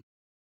him?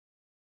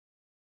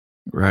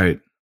 Right.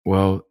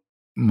 Well,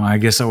 I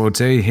guess I would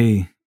say,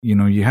 hey,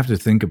 you have to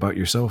think about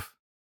yourself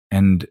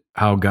and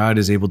how God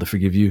is able to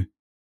forgive you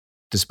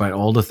despite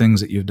all the things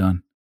that you've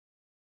done.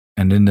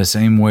 And in the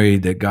same way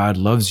that God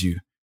loves you,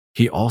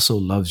 he also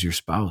loves your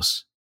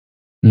spouse.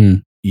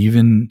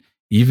 Even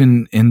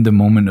in the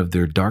moment of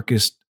their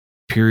darkest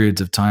periods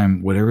of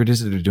time, whatever it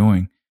is that they're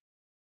doing,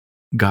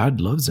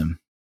 God loves them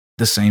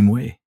the same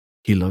way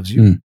he loves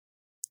you.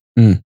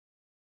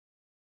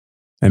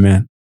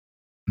 Amen.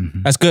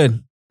 That's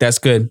good. That's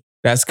good,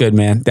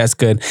 man. That's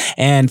good.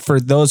 And for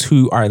those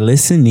who are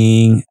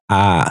listening,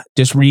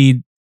 just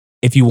read,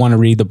 if you want to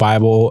read the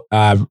Bible,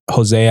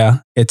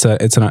 Hosea. It's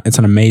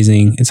an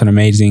amazing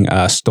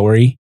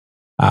story.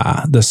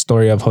 The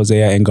story of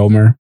Hosea and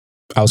Gomer.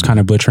 I was kind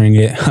of butchering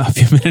it a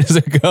few minutes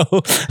ago.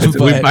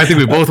 I think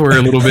we both were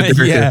a little bit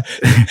different. Yeah.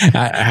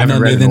 I know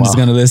Nathan's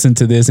going to listen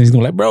to this and he's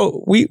going to be like,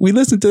 bro, we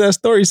listened to that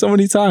story so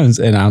many times.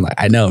 And I'm like,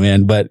 I know,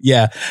 man. But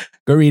yeah,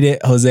 go read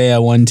it. Hosea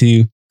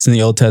 1-2. It's in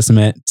the Old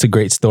Testament. It's a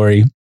great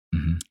story.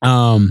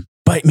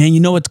 But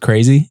man, what's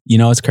crazy?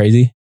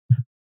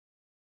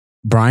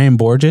 Brian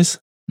Borges.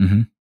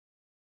 Mhm.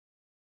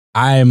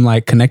 I am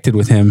like connected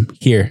with him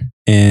here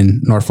in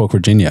Norfolk,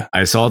 Virginia.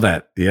 I saw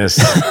that. Yes.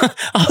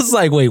 I was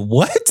like, wait,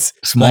 what?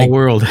 Small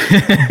world.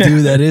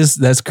 Dude,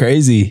 that's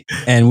crazy.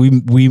 And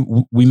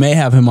we may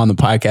have him on the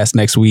podcast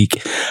next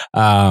week.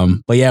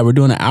 But yeah, we're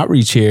doing an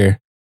outreach here.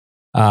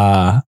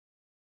 A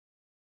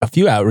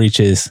few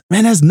outreaches.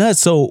 Man, that's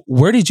nuts. So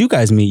where did you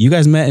guys meet? You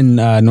guys met in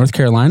North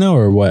Carolina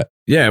or what?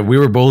 Yeah, we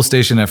were both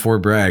stationed at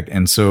Fort Bragg.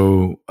 And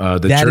so the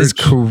that church is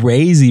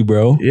crazy,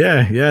 bro.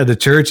 Yeah. The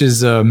church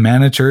is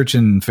Manna Church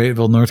in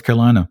Fayetteville, North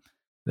Carolina.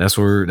 That's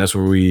where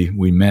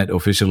we met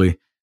officially.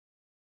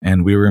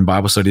 And we were in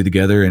Bible study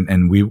together,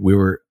 and we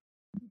were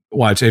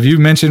watch. If you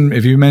mention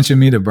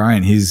me to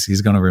Brian,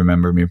 he's gonna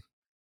remember me.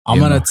 I'm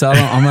gonna tell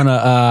him. I'm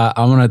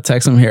gonna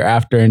text him here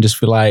after and just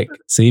be like,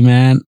 "See,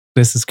 man,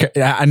 this is."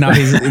 I know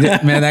he's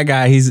man. That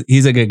guy,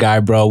 he's a good guy,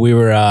 bro. We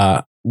were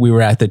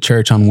at the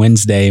church on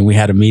Wednesday, and we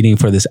had a meeting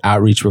for this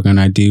outreach we're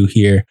gonna do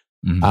here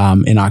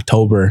in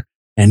October.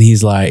 And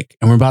he's like,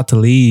 and we're about to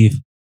leave,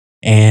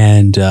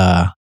 and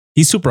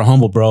he's super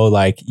humble, bro.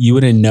 Like you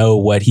wouldn't know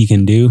what he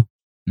can do,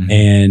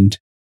 and.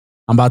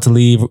 I'm about to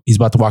leave. He's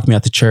about to walk me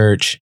out the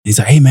church. He's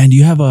like, "Hey man, do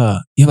you have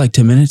like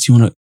 10 minutes? You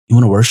want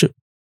to worship?"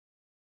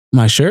 I'm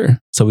like, "Sure."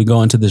 So we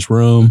go into this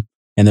room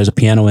and there's a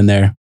piano in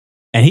there,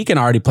 and he can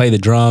already play the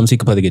drums. He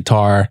can play the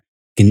guitar.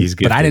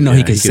 But I didn't know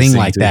he could sing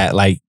like that.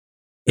 Like,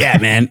 yeah,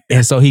 man.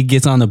 And so he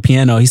gets on the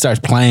piano. He starts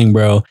playing,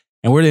 bro.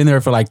 And we're in there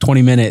for like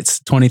 30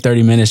 minutes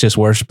just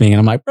worshiping. And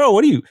I'm like, "Bro,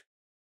 what are you?"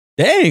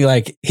 Dang,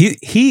 like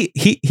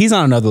he's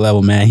on another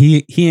level, man.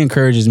 He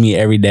encourages me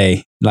every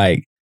day.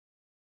 Like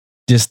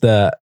just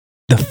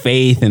the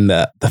faith and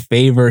the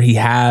favor he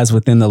has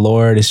within the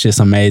Lord is just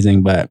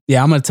amazing. But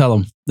yeah, I'm gonna tell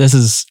him this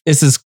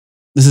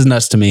is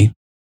nuts to me.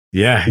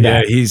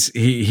 Yeah. He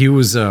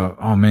was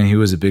he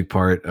was a big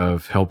part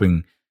of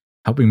helping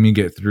me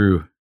get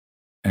through.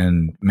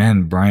 And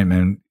man, Brian,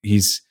 man,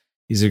 he's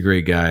a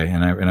great guy,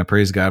 and I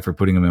praise God for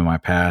putting him in my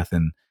path.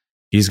 And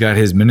he's got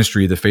his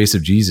ministry, The Face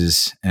of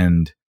Jesus,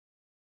 and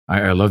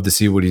I love to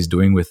see what he's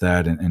doing with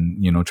that,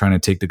 and trying to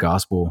take the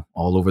gospel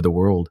all over the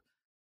world.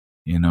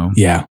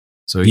 Yeah.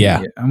 So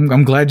yeah,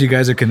 I'm glad you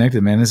guys are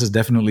connected, man. This is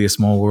definitely a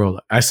small world.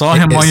 I saw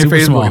him on your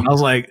Facebook, small. And I was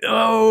like,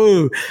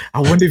 "Oh, I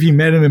wonder if you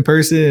met him in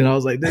person." And I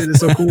was like, "Dude, it's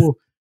so cool."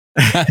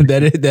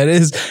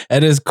 that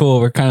is cool.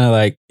 We're kind of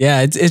like,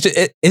 yeah,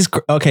 it's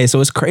okay.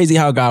 So it's crazy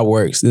how God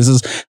works. This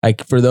is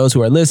like for those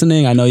who are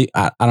listening. I know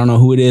I don't know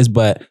who it is,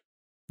 but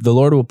the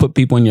Lord will put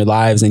people in your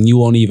lives, and you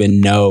won't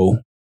even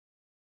know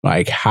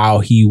like how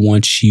He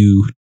wants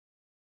you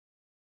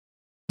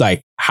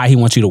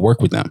to work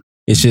with them.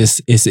 It's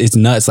just, it's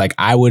nuts. Like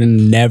I would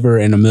never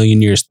in a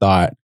million years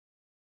thought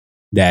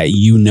that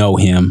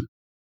him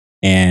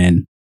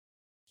and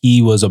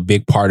he was a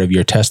big part of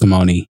your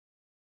testimony.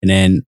 And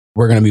then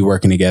we're going to be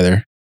working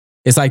together.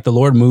 It's like the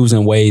Lord moves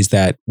in ways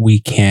that we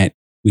can't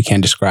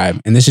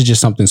describe. And this is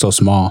just something so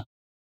small.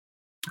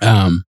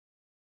 But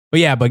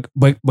yeah, but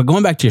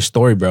going back to your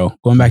story, bro,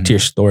 to your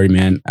story,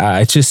 man,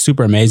 it's just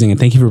super amazing. And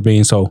thank you for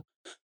being so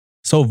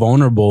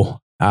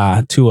vulnerable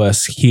to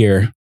us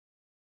here.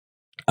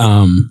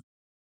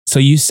 So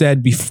you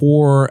said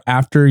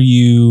after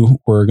you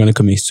were going to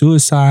commit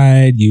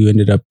suicide, you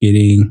ended up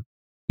having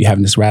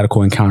this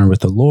radical encounter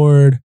with the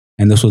Lord.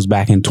 And this was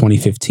back in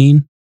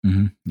 2015.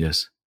 Mm-hmm.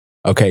 Yes.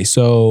 Okay.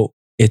 So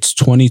it's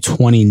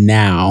 2020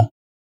 now.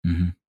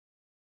 Mm-hmm.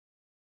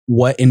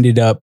 What ended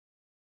up,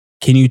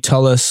 can you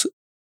tell us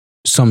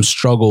some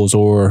struggles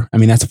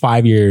that's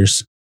 5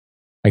 years.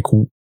 Like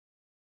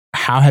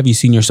how have you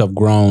seen yourself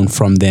grown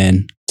from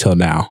then till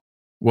now?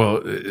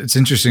 Well, it's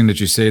interesting that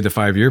you say the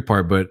 5-year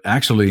part, but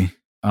actually,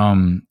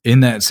 in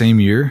that same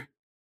year,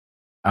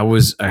 I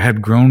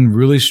had grown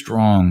really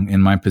strong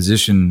in my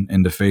position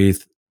in the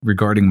faith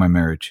regarding my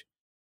marriage.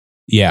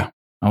 Yeah.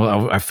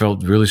 I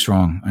felt really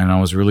strong, and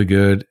I was really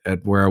good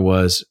at where I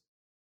was.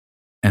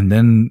 And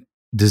then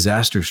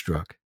disaster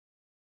struck.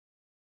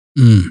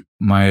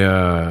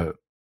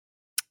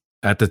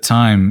 At the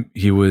time,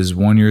 he was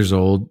 1 year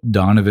old,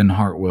 Donovan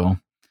Hartwell.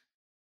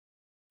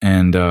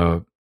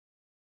 And,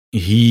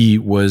 he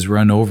was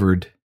run over.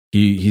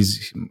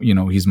 He's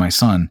my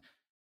son,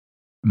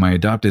 my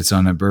adopted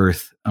son at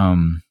birth.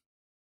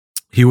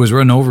 He was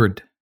run over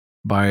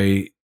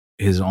by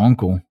his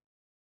uncle.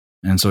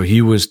 And so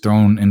he was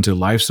thrown into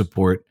life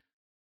support.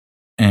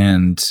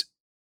 And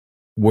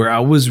where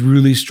I was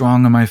really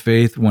strong in my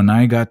faith, when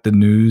I got the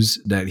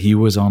news that he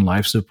was on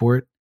life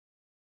support,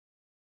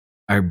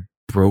 I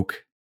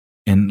broke.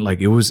 And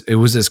like, it was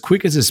as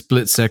quick as a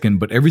split second,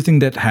 but everything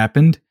that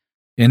happened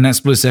in that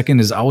split second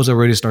is I was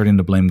already starting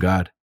to blame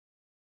God.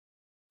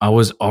 I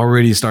was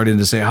already starting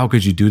to say, how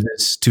could you do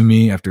this to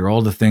me after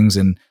all the things?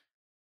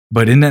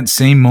 But in that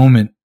same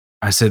moment,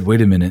 I said,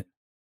 wait a minute,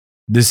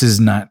 this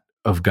is not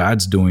of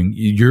God's doing.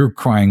 You're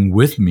crying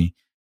with me.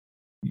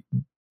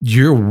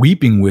 You're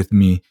weeping with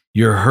me.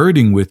 You're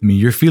hurting with me.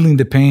 You're feeling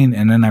the pain.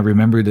 And then I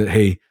remembered that,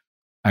 hey,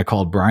 I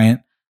called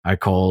Bryant. I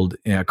called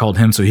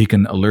him so he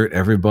can alert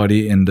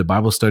everybody in the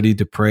Bible study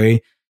to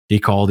pray. He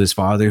called his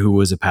father, who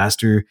was a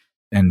pastor.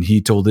 and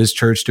he told his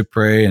church to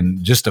pray,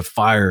 and just a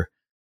fire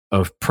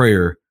of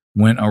prayer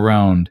went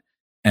around.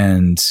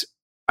 And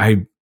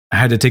I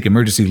had to take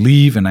emergency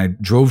leave, and I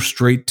drove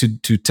straight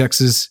to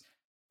Texas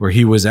where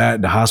he was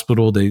at the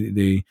hospital.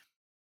 They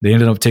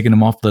ended up taking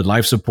him off the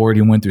life support.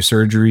 He went through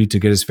surgery to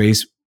get his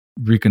face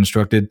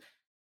reconstructed.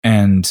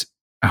 And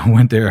I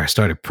went there. I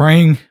started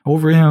praying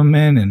over him,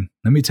 man. And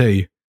let me tell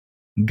you,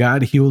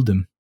 God healed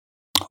him.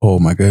 Oh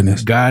my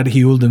goodness. God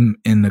healed him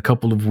in a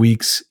couple of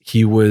weeks.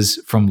 He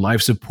was from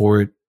life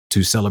support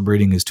to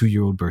celebrating his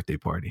 2-year-old birthday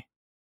party.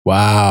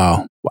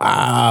 Wow.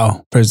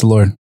 Wow. Praise the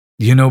Lord.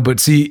 You know, but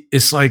see,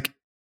 it's like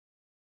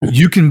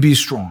you can be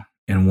strong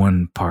in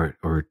one part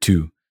or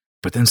two,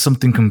 but then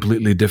something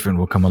completely different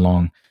will come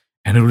along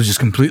and it will just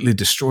completely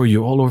destroy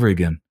you all over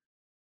again.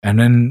 And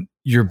then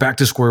you're back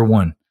to square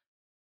one.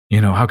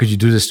 You know, how could you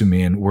do this to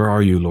me? And where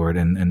are you, Lord?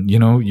 And you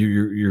know,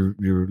 you're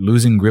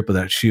losing grip of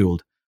that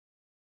shield.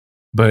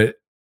 But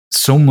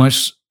so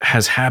much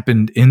has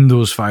happened in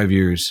those 5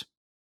 years,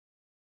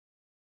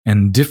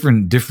 and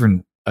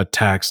different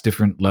attacks,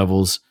 different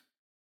levels.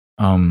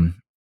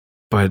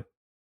 But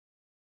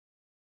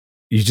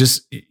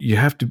you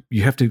have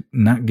to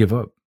not give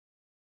up.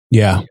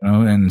 Yeah. You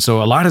know, and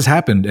so a lot has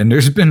happened, and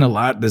there's been a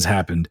lot that's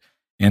happened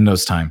in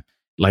those time.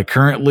 Like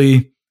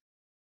currently,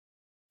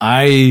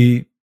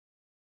 the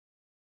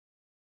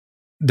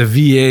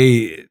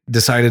VA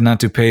decided not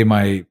to pay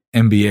my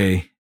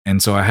MBA.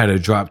 And so I had to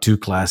drop 2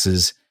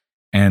 classes.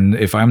 And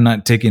if I'm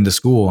not taking the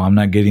school, I'm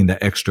not getting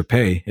the extra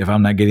pay. If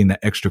I'm not getting the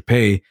extra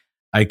pay,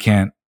 I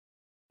can't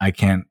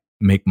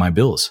make my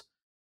bills.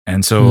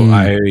 And so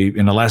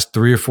in the last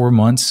 3 or 4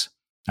 months,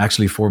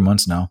 actually 4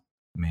 months now,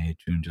 May,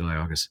 June, July,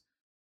 August,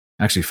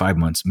 actually 5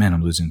 months, man,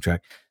 I'm losing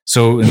track.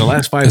 So in the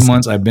last 5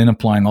 months, I've been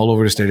applying all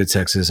over the state of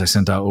Texas. I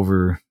sent out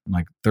over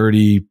like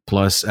 30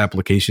 plus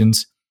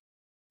applications,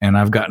 and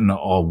I've gotten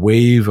a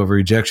wave of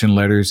rejection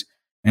letters.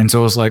 And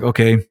so it's like,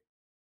 okay,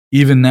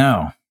 even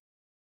now,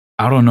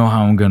 I don't know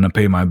how I'm going to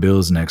pay my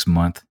bills next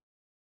month.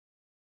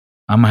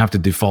 I'm going to have to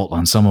default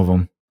on some of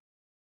them.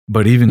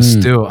 But even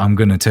still, I'm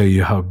going to tell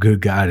you how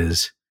good God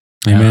is.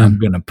 Amen. And I'm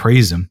going to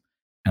praise him.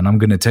 And I'm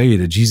going to tell you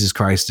that Jesus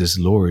Christ is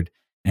Lord.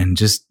 And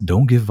just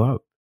don't give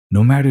up,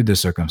 no matter the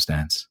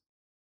circumstance.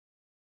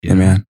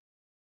 Amen.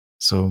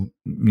 So,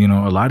 you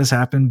know, a lot has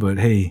happened, but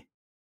hey,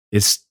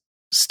 it's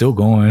still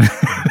going.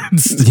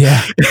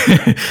 Yeah.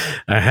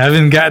 I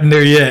haven't gotten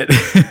there yet.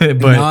 But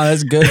no,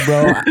 that's good,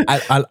 bro.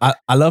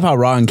 I love how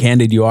raw and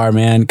candid you are,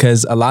 man,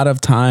 because a lot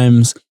of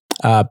times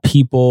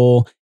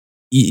people,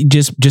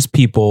 just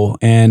people,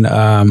 and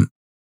I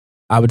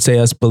would say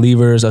us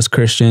believers, us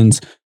Christians,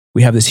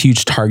 we have this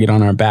huge target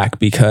on our back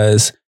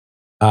because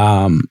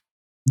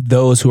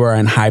those who are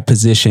in high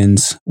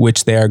positions,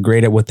 which they are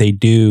great at what they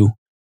do,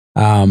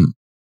 the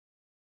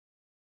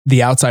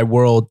outside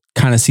world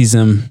kind of sees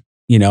them,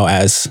 you know,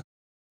 as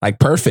like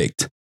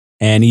perfect.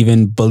 And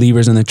even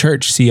believers in the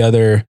church see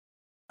other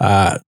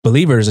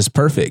believers as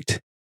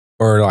perfect,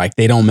 or like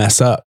they don't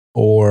mess up,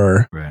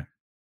 or, right.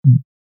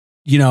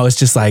 You know, it's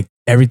just like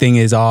everything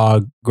is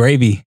all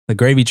gravy, the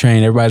gravy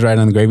train. Everybody's riding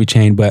on the gravy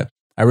chain. But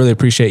I really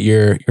appreciate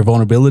your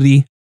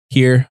vulnerability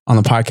here on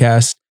the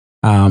podcast,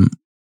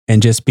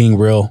 and just being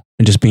real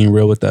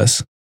with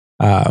us.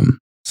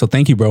 So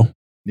thank you, bro.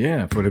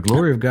 Yeah, for the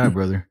glory of God,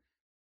 brother.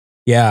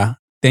 Yeah,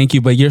 thank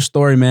you. But your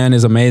story, man,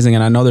 is amazing,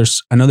 and I know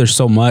there's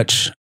so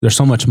much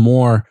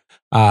more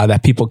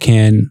that people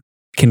can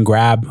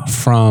grab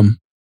from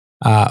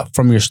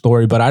your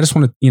story. But I just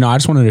wanted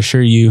to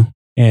assure you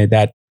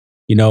that,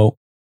 you know,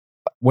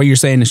 what you're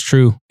saying is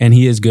true, and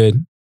He is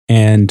good,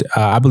 and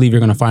I believe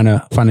you're going to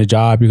find a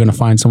job. You're going to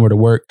find somewhere to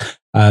work.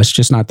 It's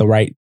just not the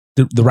right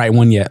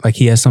one yet. Like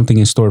He has something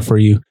in store for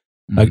you,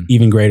 like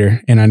even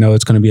greater. And I know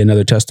it's going to be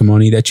another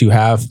testimony that you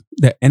have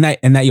and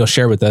that you'll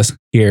share with us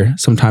here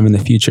sometime in the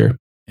future.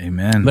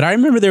 Amen. But I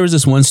remember there was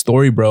this one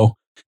story, bro,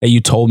 that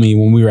you told me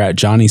when we were at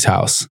Johnny's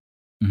house.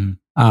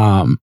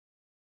 Mm-hmm.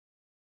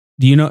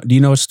 Do you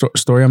know what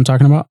story I'm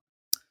talking about?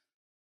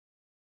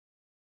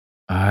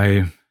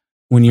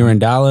 When you were in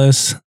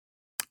Dallas.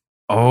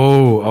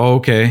 Oh,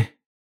 okay.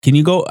 Can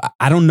you go?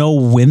 I don't know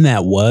when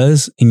that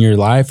was in your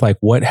life, like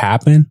what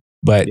happened,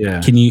 but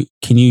yeah. Can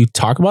you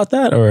talk about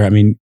that? Or, I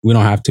mean, we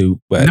don't have to,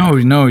 but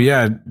no.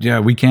 Yeah,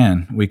 we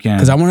can.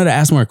 Because I wanted to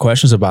ask more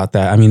questions about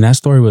that. I mean, that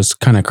story was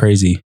kind of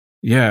crazy.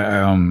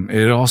 Yeah.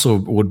 It also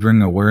would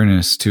bring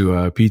awareness to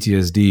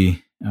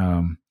PTSD,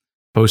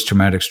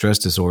 post-traumatic stress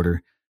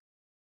disorder.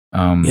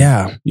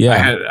 Yeah.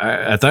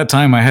 At that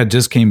time, I had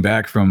just came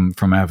back from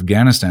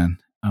Afghanistan.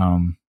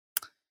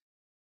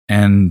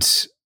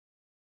 And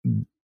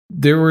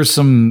there were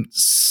some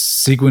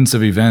sequence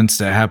of events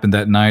that happened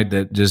that night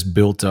that just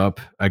built up,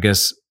 I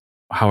guess,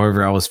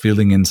 however I was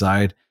feeling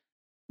inside.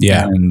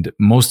 Yeah. And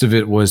most of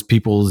it was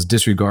people's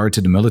disregard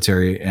to the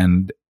military.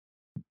 And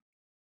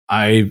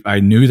I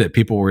knew that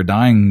people were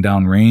dying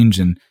downrange,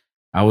 and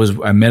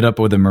I met up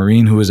with a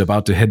Marine who was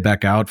about to head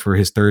back out for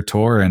his 3rd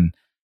tour. And,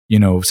 you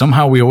know,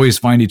 somehow we always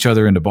find each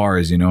other in the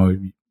bars, you know,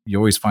 you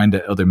always find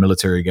that other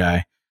military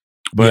guy.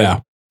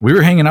 But we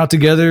were hanging out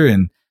together,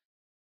 and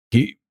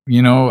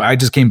I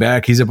just came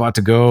back. He's about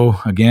to go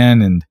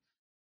again, and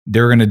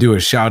they're going to do a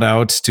shout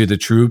out to the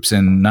troops,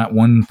 and not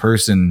one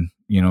person,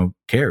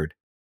 cared.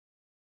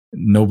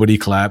 Nobody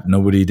clapped.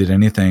 Nobody did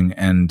anything.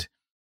 And,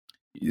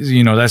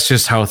 that's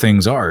just how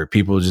things are.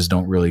 People just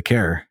don't really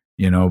care,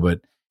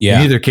 but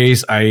in either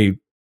case,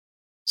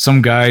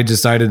 some guy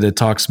decided to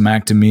talk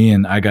smack to me,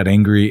 and I got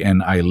angry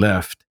and I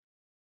left,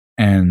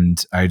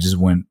 and I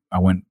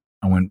went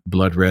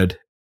blood red,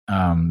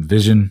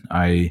 vision.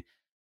 I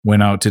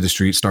went out to the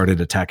street, started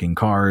attacking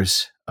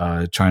cars,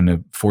 trying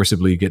to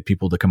forcibly get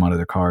people to come out of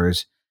their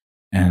cars.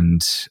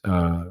 And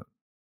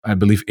I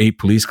believe 8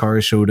 police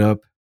cars showed up.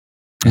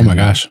 Oh my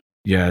gosh.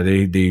 Yeah,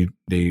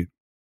 they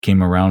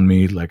came around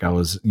me like I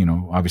was,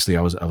 obviously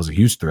I was a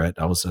huge threat.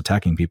 I was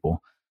attacking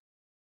people.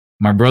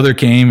 My brother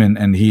came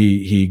and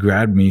he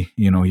grabbed me,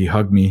 he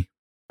hugged me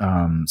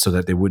so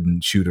that they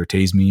wouldn't shoot or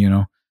tase me,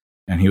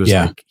 and he was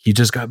like, he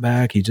just got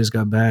back,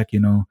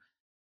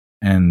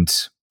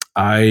 and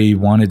I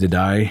wanted to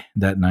die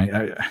that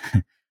night.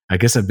 I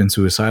guess I've been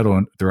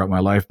suicidal throughout my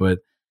life, but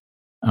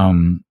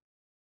I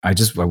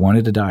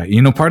wanted to die.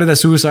 Part of that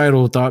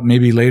suicidal thought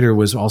maybe later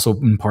was also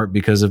in part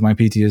because of my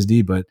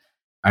PTSD, but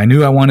I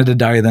knew I wanted to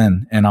die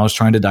then, and I was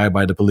trying to die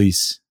by the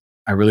police.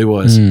 I really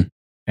was.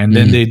 And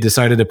then they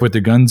decided to put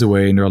their guns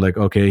away, and they're like,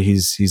 okay,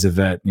 he's a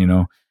vet,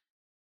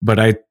 But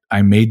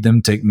I made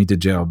them take me to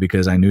jail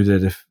because I knew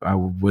that if I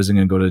wasn't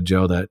going to go to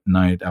jail that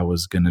night, I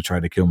was going to try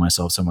to kill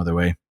myself some other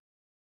way.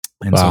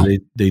 And so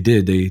they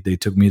did. They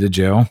took me to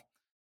jail,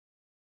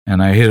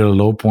 and I hit a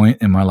low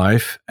point in my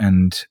life,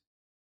 and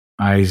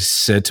I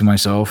said to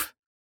myself,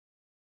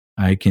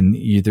 I can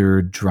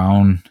either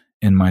drown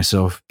in my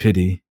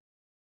self-pity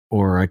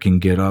or I can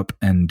get up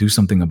and do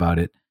something about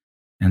it.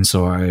 And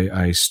so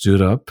I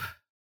stood up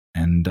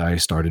and I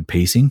started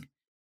pacing.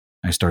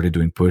 I started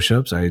doing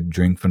push-ups. I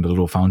drank from the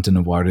little fountain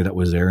of water that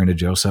was there in the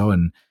jail cell,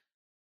 and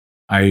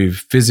I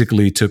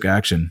physically took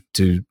action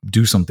to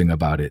do something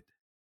about it.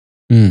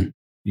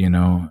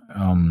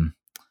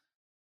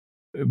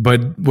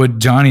 But what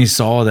Johnny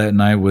saw that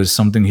night was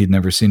something he'd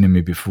never seen in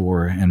me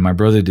before, and my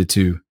brother did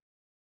too.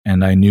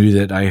 And I knew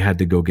that I had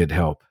to go get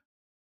help.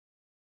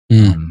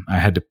 I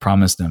had to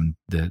promise them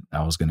that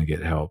I was going to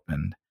get help,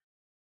 and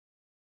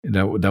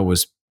that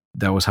was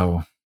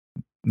how,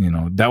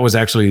 that was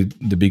actually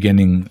the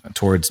beginning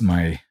towards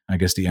my, I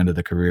guess, the end of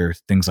the career.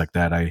 Things like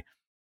that. I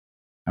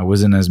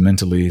wasn't as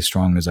mentally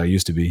strong as I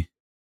used to be.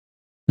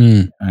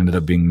 I ended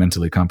up being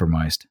mentally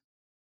compromised.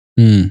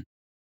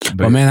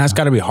 But man, that's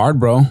got to be hard,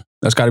 bro.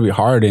 That's got to be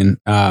hard. And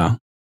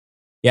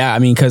yeah, I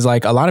mean, because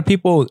like a lot of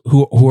people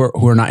who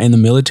are not in the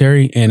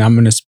military, and I'm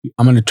gonna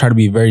try to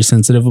be very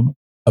sensitive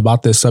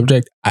about this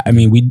subject. I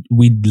mean,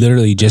 we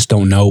literally just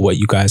don't know what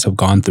you guys have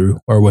gone through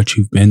or what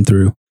you've been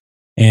through.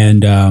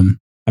 And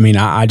I mean,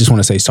 I just want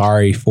to say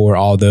sorry for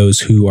all those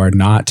who are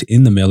not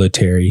in the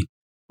military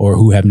or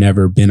who have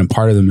never been a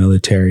part of the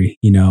military.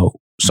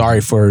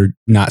 Sorry for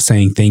not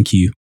saying thank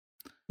you.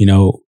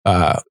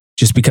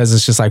 Just because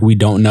it's just like we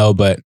don't know,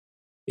 but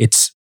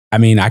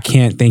I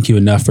can't thank you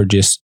enough for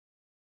just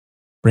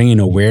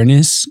bringing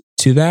awareness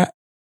to that,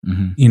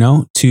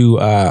 to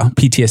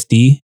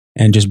PTSD,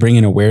 and just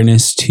bringing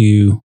awareness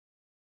to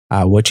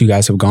what you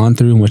guys have gone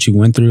through and what you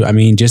went through. I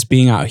mean, just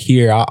being out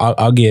here,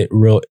 I'll get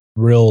real,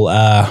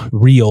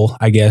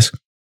 I guess.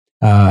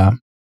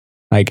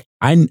 Like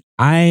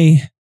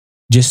I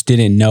just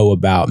didn't know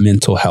about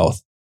mental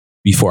health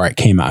before I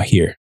came out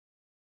here,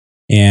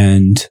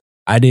 and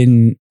I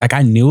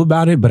knew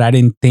about it, but I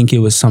didn't think it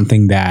was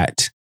something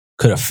that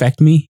could affect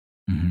me.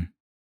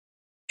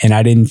 And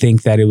I didn't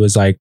think that it was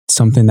like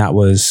something that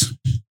was,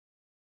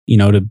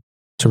 to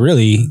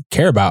really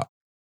care about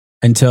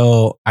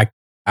until I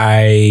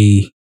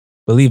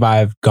believe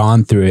I've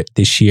gone through it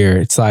this year.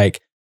 It's like,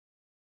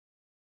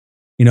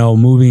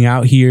 moving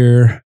out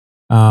here,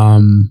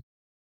 this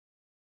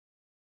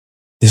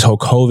whole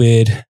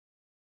COVID,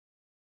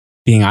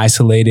 being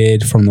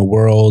isolated from the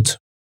world.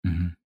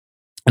 And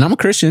I'm a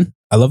Christian.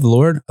 I love the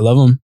Lord. I love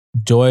him.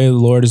 Joy of the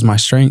Lord is my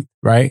strength,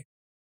 right?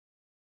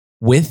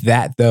 With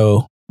that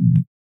though,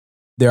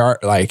 there are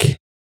like,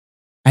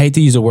 I hate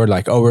to use a word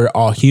like, oh, we're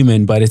all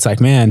human, but it's like,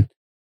 man,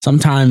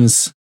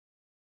 sometimes,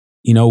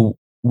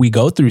 we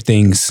go through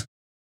things,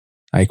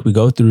 like we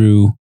go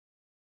through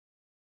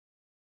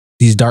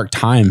these dark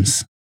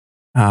times.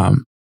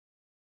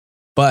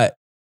 But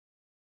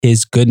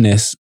his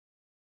goodness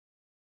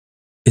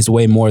is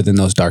way more than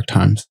those dark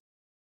times.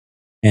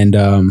 And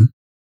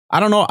I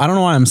don't know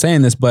why I'm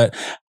saying this, but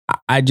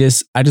I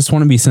just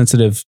want to be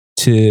sensitive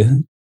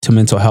to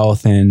mental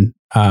health and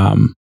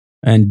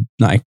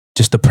like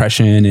just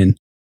depression and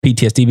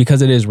PTSD,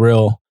 because it is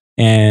real.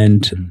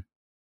 And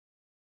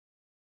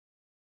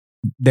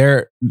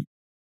the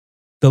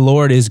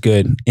Lord is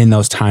good in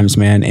those times,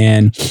 man.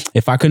 And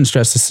if I couldn't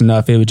stress this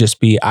enough, it would just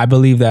be, I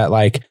believe that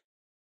like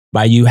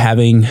by you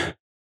having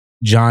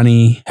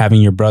Johnny,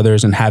 having your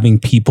brothers, and having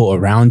people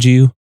around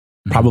you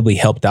probably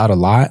helped out a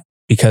lot.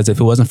 Because if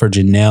it wasn't for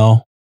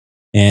Janelle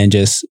and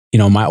just,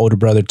 my older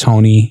brother,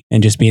 Tony,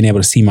 and just being able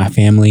to see my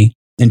family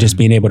and just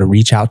being able to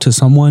reach out to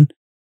someone,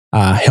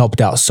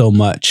 helped out so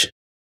much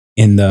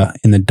in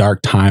the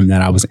dark time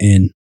that I was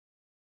in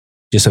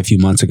just a few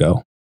months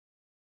ago.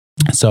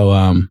 So,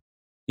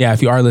 yeah,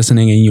 if you are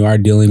listening and you are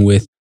dealing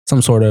with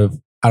some sort of,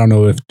 I don't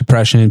know if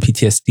depression,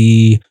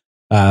 PTSD,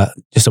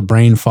 just a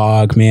brain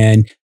fog,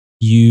 man,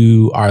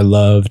 you are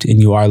loved and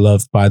you are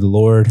loved by the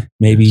Lord.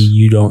 Maybe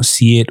you don't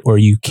see it or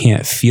you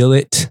can't feel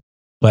it,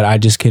 but I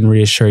just can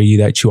reassure you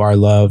that you are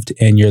loved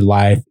and your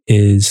life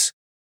is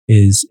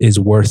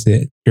worth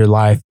it. Your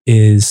life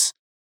is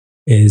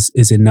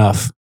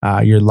enough.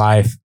 Your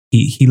life,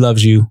 he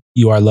loves you.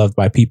 You are loved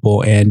by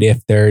people. And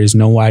if there is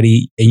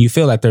nobody and you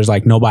feel that there's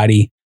like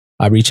nobody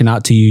reaching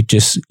out to you,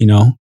 just,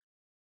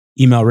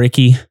 email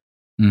Ricky,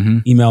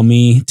 email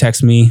me,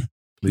 text me.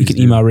 Please you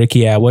can email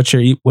Ricky at what's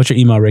your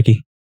email,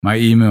 Ricky? My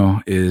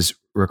email is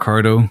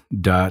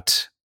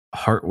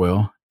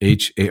ricardo.hartwell,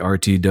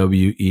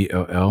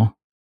 HARTWELL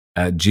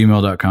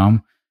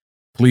 @gmail.com.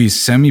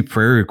 Please send me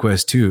prayer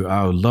requests too.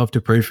 I would love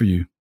to pray for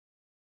you.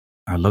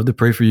 I'd love to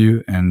pray for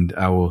you and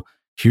I will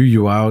hear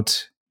you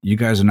out. You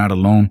guys are not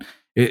alone.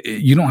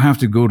 You don't have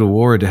to go to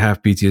war to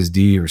have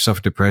PTSD or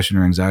suffer depression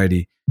or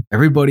anxiety.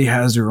 Everybody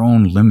has their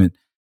own limit,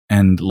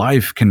 and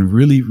life can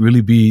really,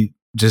 really be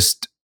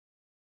just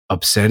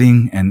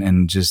upsetting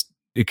and just,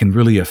 it can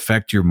really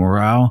affect your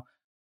morale,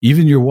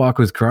 even your walk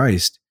with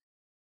Christ.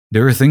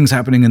 There are things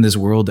happening in this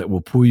world that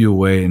will pull you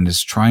away, and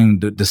is trying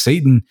the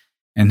Satan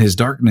and his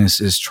darkness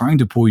is trying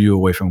to pull you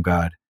away from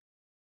God.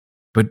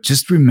 But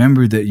just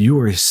remember that you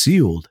are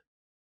sealed.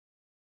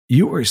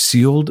 You are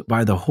sealed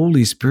by the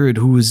Holy Spirit,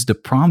 who is the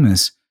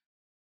promise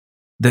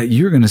that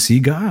you're going to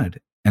see God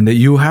and that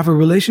you have a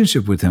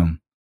relationship with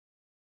him.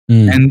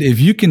 And if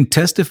you can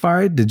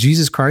testify that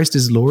Jesus Christ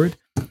is Lord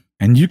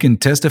and you can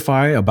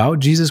testify about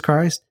Jesus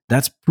Christ,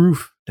 that's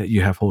proof that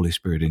you have Holy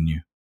Spirit in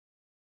you.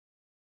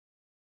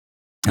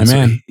 And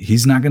Amen. So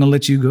he's not going to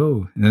let you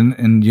go.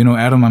 And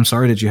Adam, I'm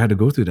sorry that you had to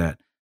go through that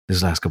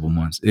this last couple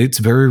months. It's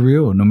very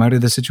real, no matter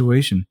the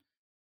situation.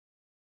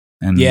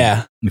 And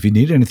yeah, if you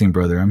need anything,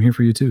 brother, I'm here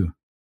for you too.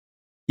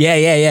 Yeah.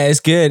 It's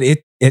good.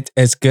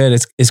 It's good.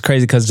 It's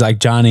crazy because like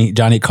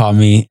Johnny called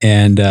me,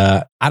 and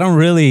I don't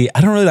really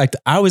like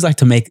I always like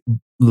to make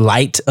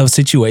light of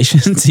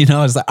situations.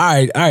 It's like,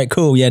 all right,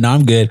 cool. Yeah, no,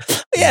 I'm good.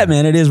 But yeah,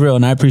 man, it is real,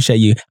 and I appreciate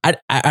you.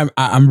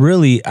 I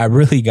really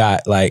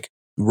got like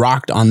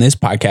rocked on this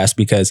podcast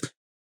because,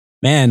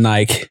 man,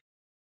 like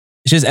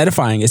it's just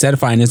edifying. It's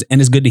edifying, and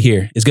it's good to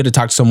hear. It's good to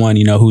talk to someone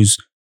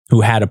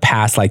who had a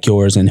past like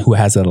yours and who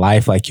has a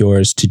life like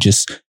yours.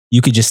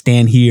 You could just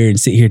stand here and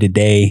sit here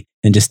today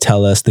and just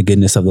tell us the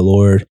goodness of the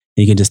Lord. And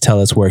you can just tell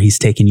us where he's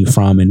taking you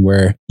from and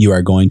where you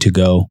are going to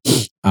go.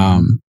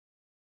 But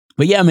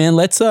yeah, man,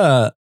 let's,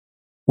 we're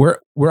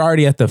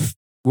already at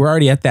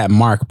that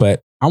mark,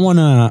 but I want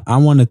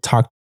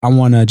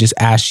to just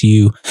ask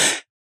you,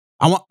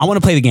 I want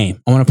to play the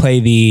game. I want to play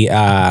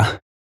the,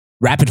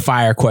 rapid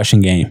fire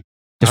question game.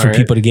 Just for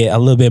people to get know a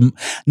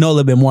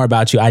little bit more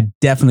about you. We're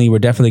definitely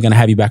going to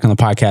have you back on the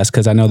podcast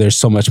because I know there's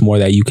so much more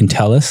that you can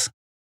tell us.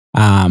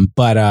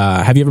 But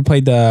have you ever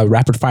played the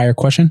rapid fire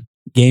question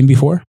game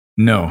before?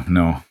 No,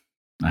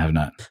 I have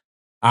not.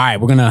 All right,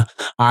 we're gonna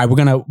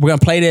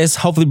play this.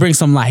 Hopefully, bring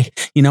some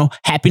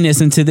happiness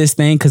into this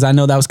thing because I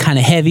know that was kind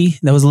of heavy.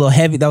 That was a little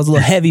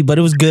heavy, but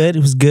it was good. It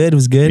was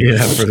good.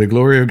 Yeah, for the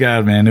glory of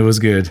God, man, it was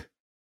good.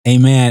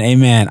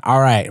 Amen.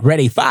 All right,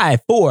 ready? 5,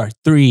 4,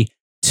 3,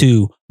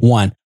 2,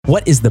 1.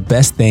 What is the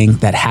best thing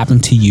that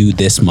happened to you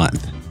this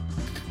month?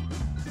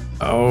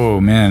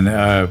 Oh, man.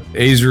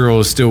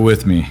 Azrael is still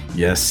with me.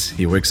 Yes,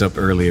 he wakes up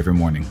early every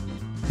morning.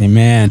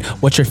 Amen.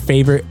 What's your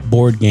favorite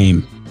board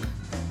game?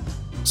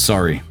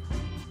 Sorry.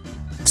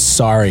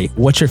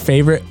 What's your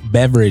favorite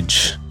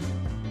beverage?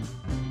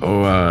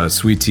 Oh,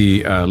 sweet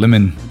tea.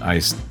 Lemon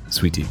iced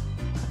sweet tea.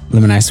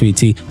 Lemon iced sweet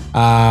tea.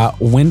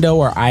 Window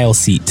or aisle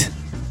seat?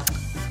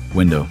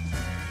 Window.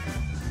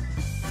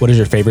 What is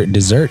your favorite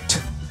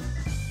dessert?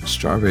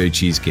 Strawberry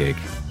cheesecake.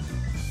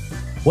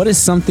 What is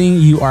something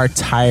you are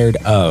tired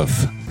of?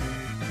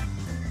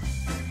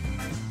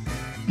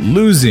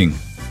 Losing,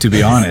 to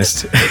be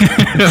honest.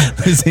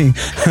 Losing.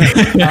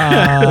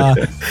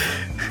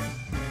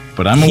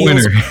 But I'm a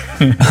winner.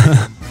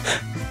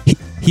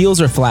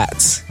 Heels or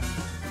flats?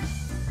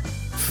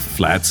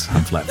 Flats.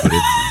 I'm flat-footed.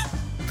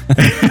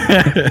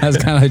 That's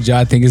kind of a joke.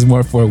 I think it's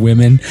more for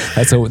women.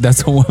 That's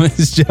a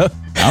woman's joke.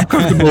 I'm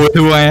comfortable with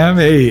who I am.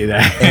 Hey,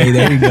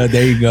 there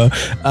you go.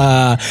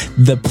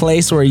 The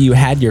place where you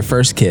had your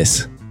first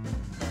kiss.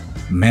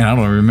 Man, I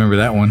don't remember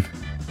that one.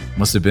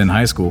 Must have been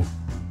high school.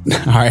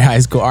 All right, high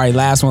school. All right,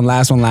 last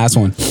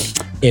one.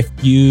 If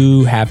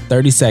you have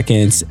 30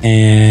 seconds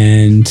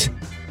and...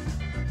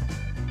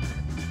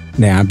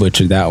 Nah, I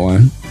butchered that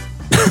one.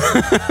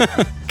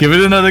 Give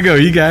it another go.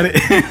 You got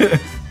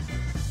it.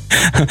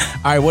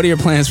 All right, what are your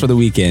plans for the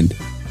weekend?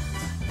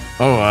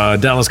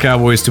 Dallas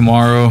Cowboys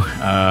tomorrow.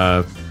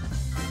 I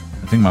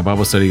think my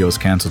Bible study was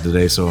canceled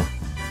today, so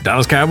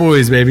Dallas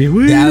Cowboys, baby.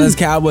 Woo. Dallas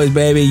Cowboys,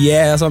 baby.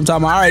 Yeah, that's what I'm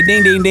talking about. All right,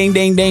 ding, ding, ding,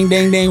 ding, ding,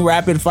 ding, ding.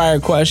 Rapid fire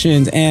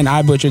questions. And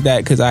I butchered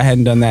that because I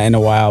hadn't done that in a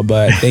while.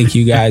 But thank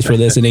you guys for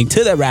listening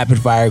to the rapid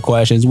fire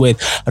questions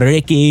with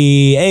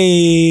Ricky.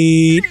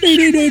 Hey.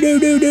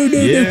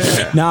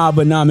 Yeah. Nah,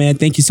 man.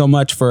 Thank you so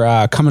much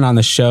for coming on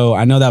the show.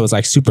 I know that was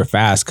like super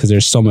fast because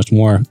there's so much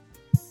more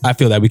I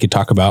feel that we could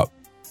talk about.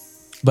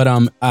 But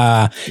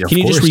can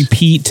you just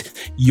repeat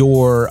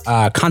your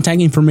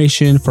contact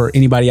information for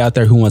anybody out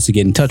there who wants to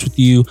get in touch with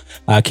you?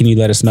 Can you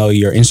let us know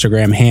your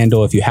Instagram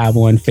handle if you have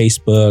one,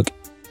 Facebook?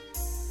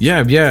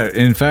 Yeah.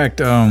 In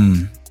fact,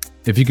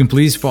 if you can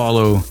please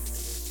follow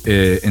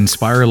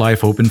Inspire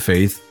Life, Hope, and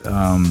Faith.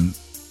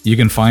 You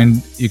can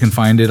find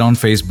it on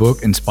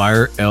Facebook,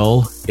 Inspire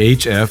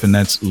LHF, and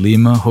that's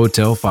Lima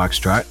Hotel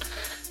Foxtrot.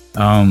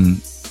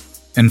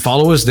 And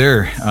follow us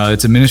there.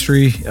 It's a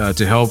ministry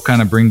to help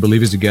kind of bring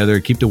believers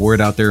together, keep the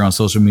word out there on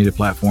social media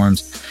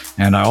platforms.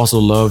 And I also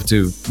love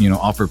to,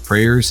 offer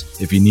prayers.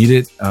 If you need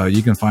it,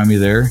 you can find me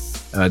there.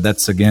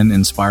 That's again,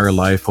 Inspire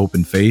Life, Hope,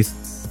 and Faith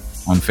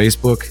on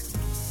Facebook.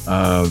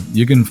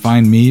 You can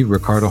find me,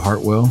 Ricardo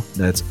Hartwell.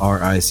 That's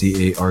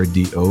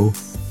RICARDO.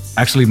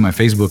 Actually, my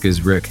Facebook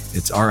is Rick.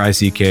 It's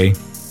RICK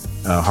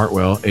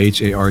Hartwell,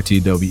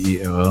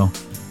 HARTWELL.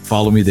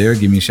 Follow me there.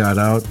 Give me a shout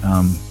out.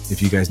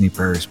 If you guys need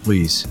prayers,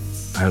 please.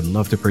 I'd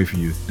love to pray for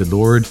you. The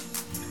Lord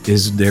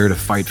is there to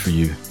fight for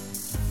you.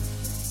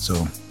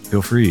 So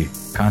feel free,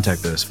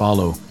 contact us,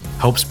 follow,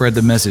 help spread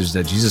the message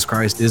that Jesus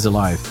Christ is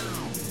alive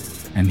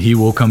and he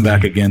will come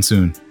back again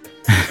soon.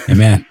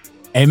 Amen.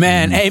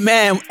 Amen.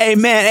 Amen.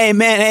 Amen.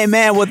 Amen.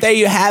 Amen. Well, there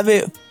you have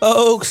it,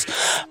 folks.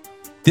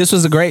 This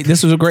was a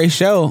great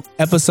show.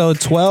 Episode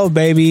 12,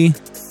 baby.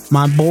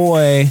 My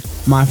boy,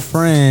 my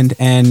friend,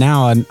 and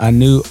now a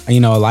new,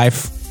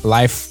 life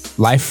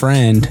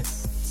friend,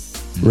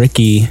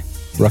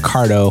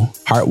 Ricardo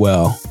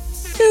Hartwell.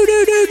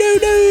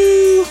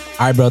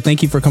 All right, bro.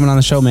 Thank you for coming on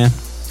the show, man.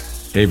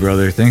 Hey,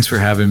 brother. Thanks for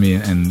having me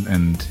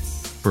and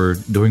for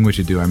doing what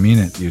you do. I mean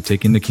it. You're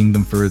taking the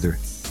kingdom further.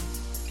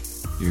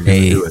 You're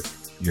going to do it.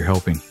 You're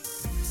helping.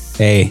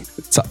 Hey,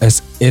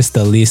 it's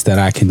the least that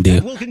I can do.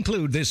 That will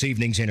conclude this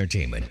evening's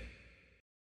entertainment.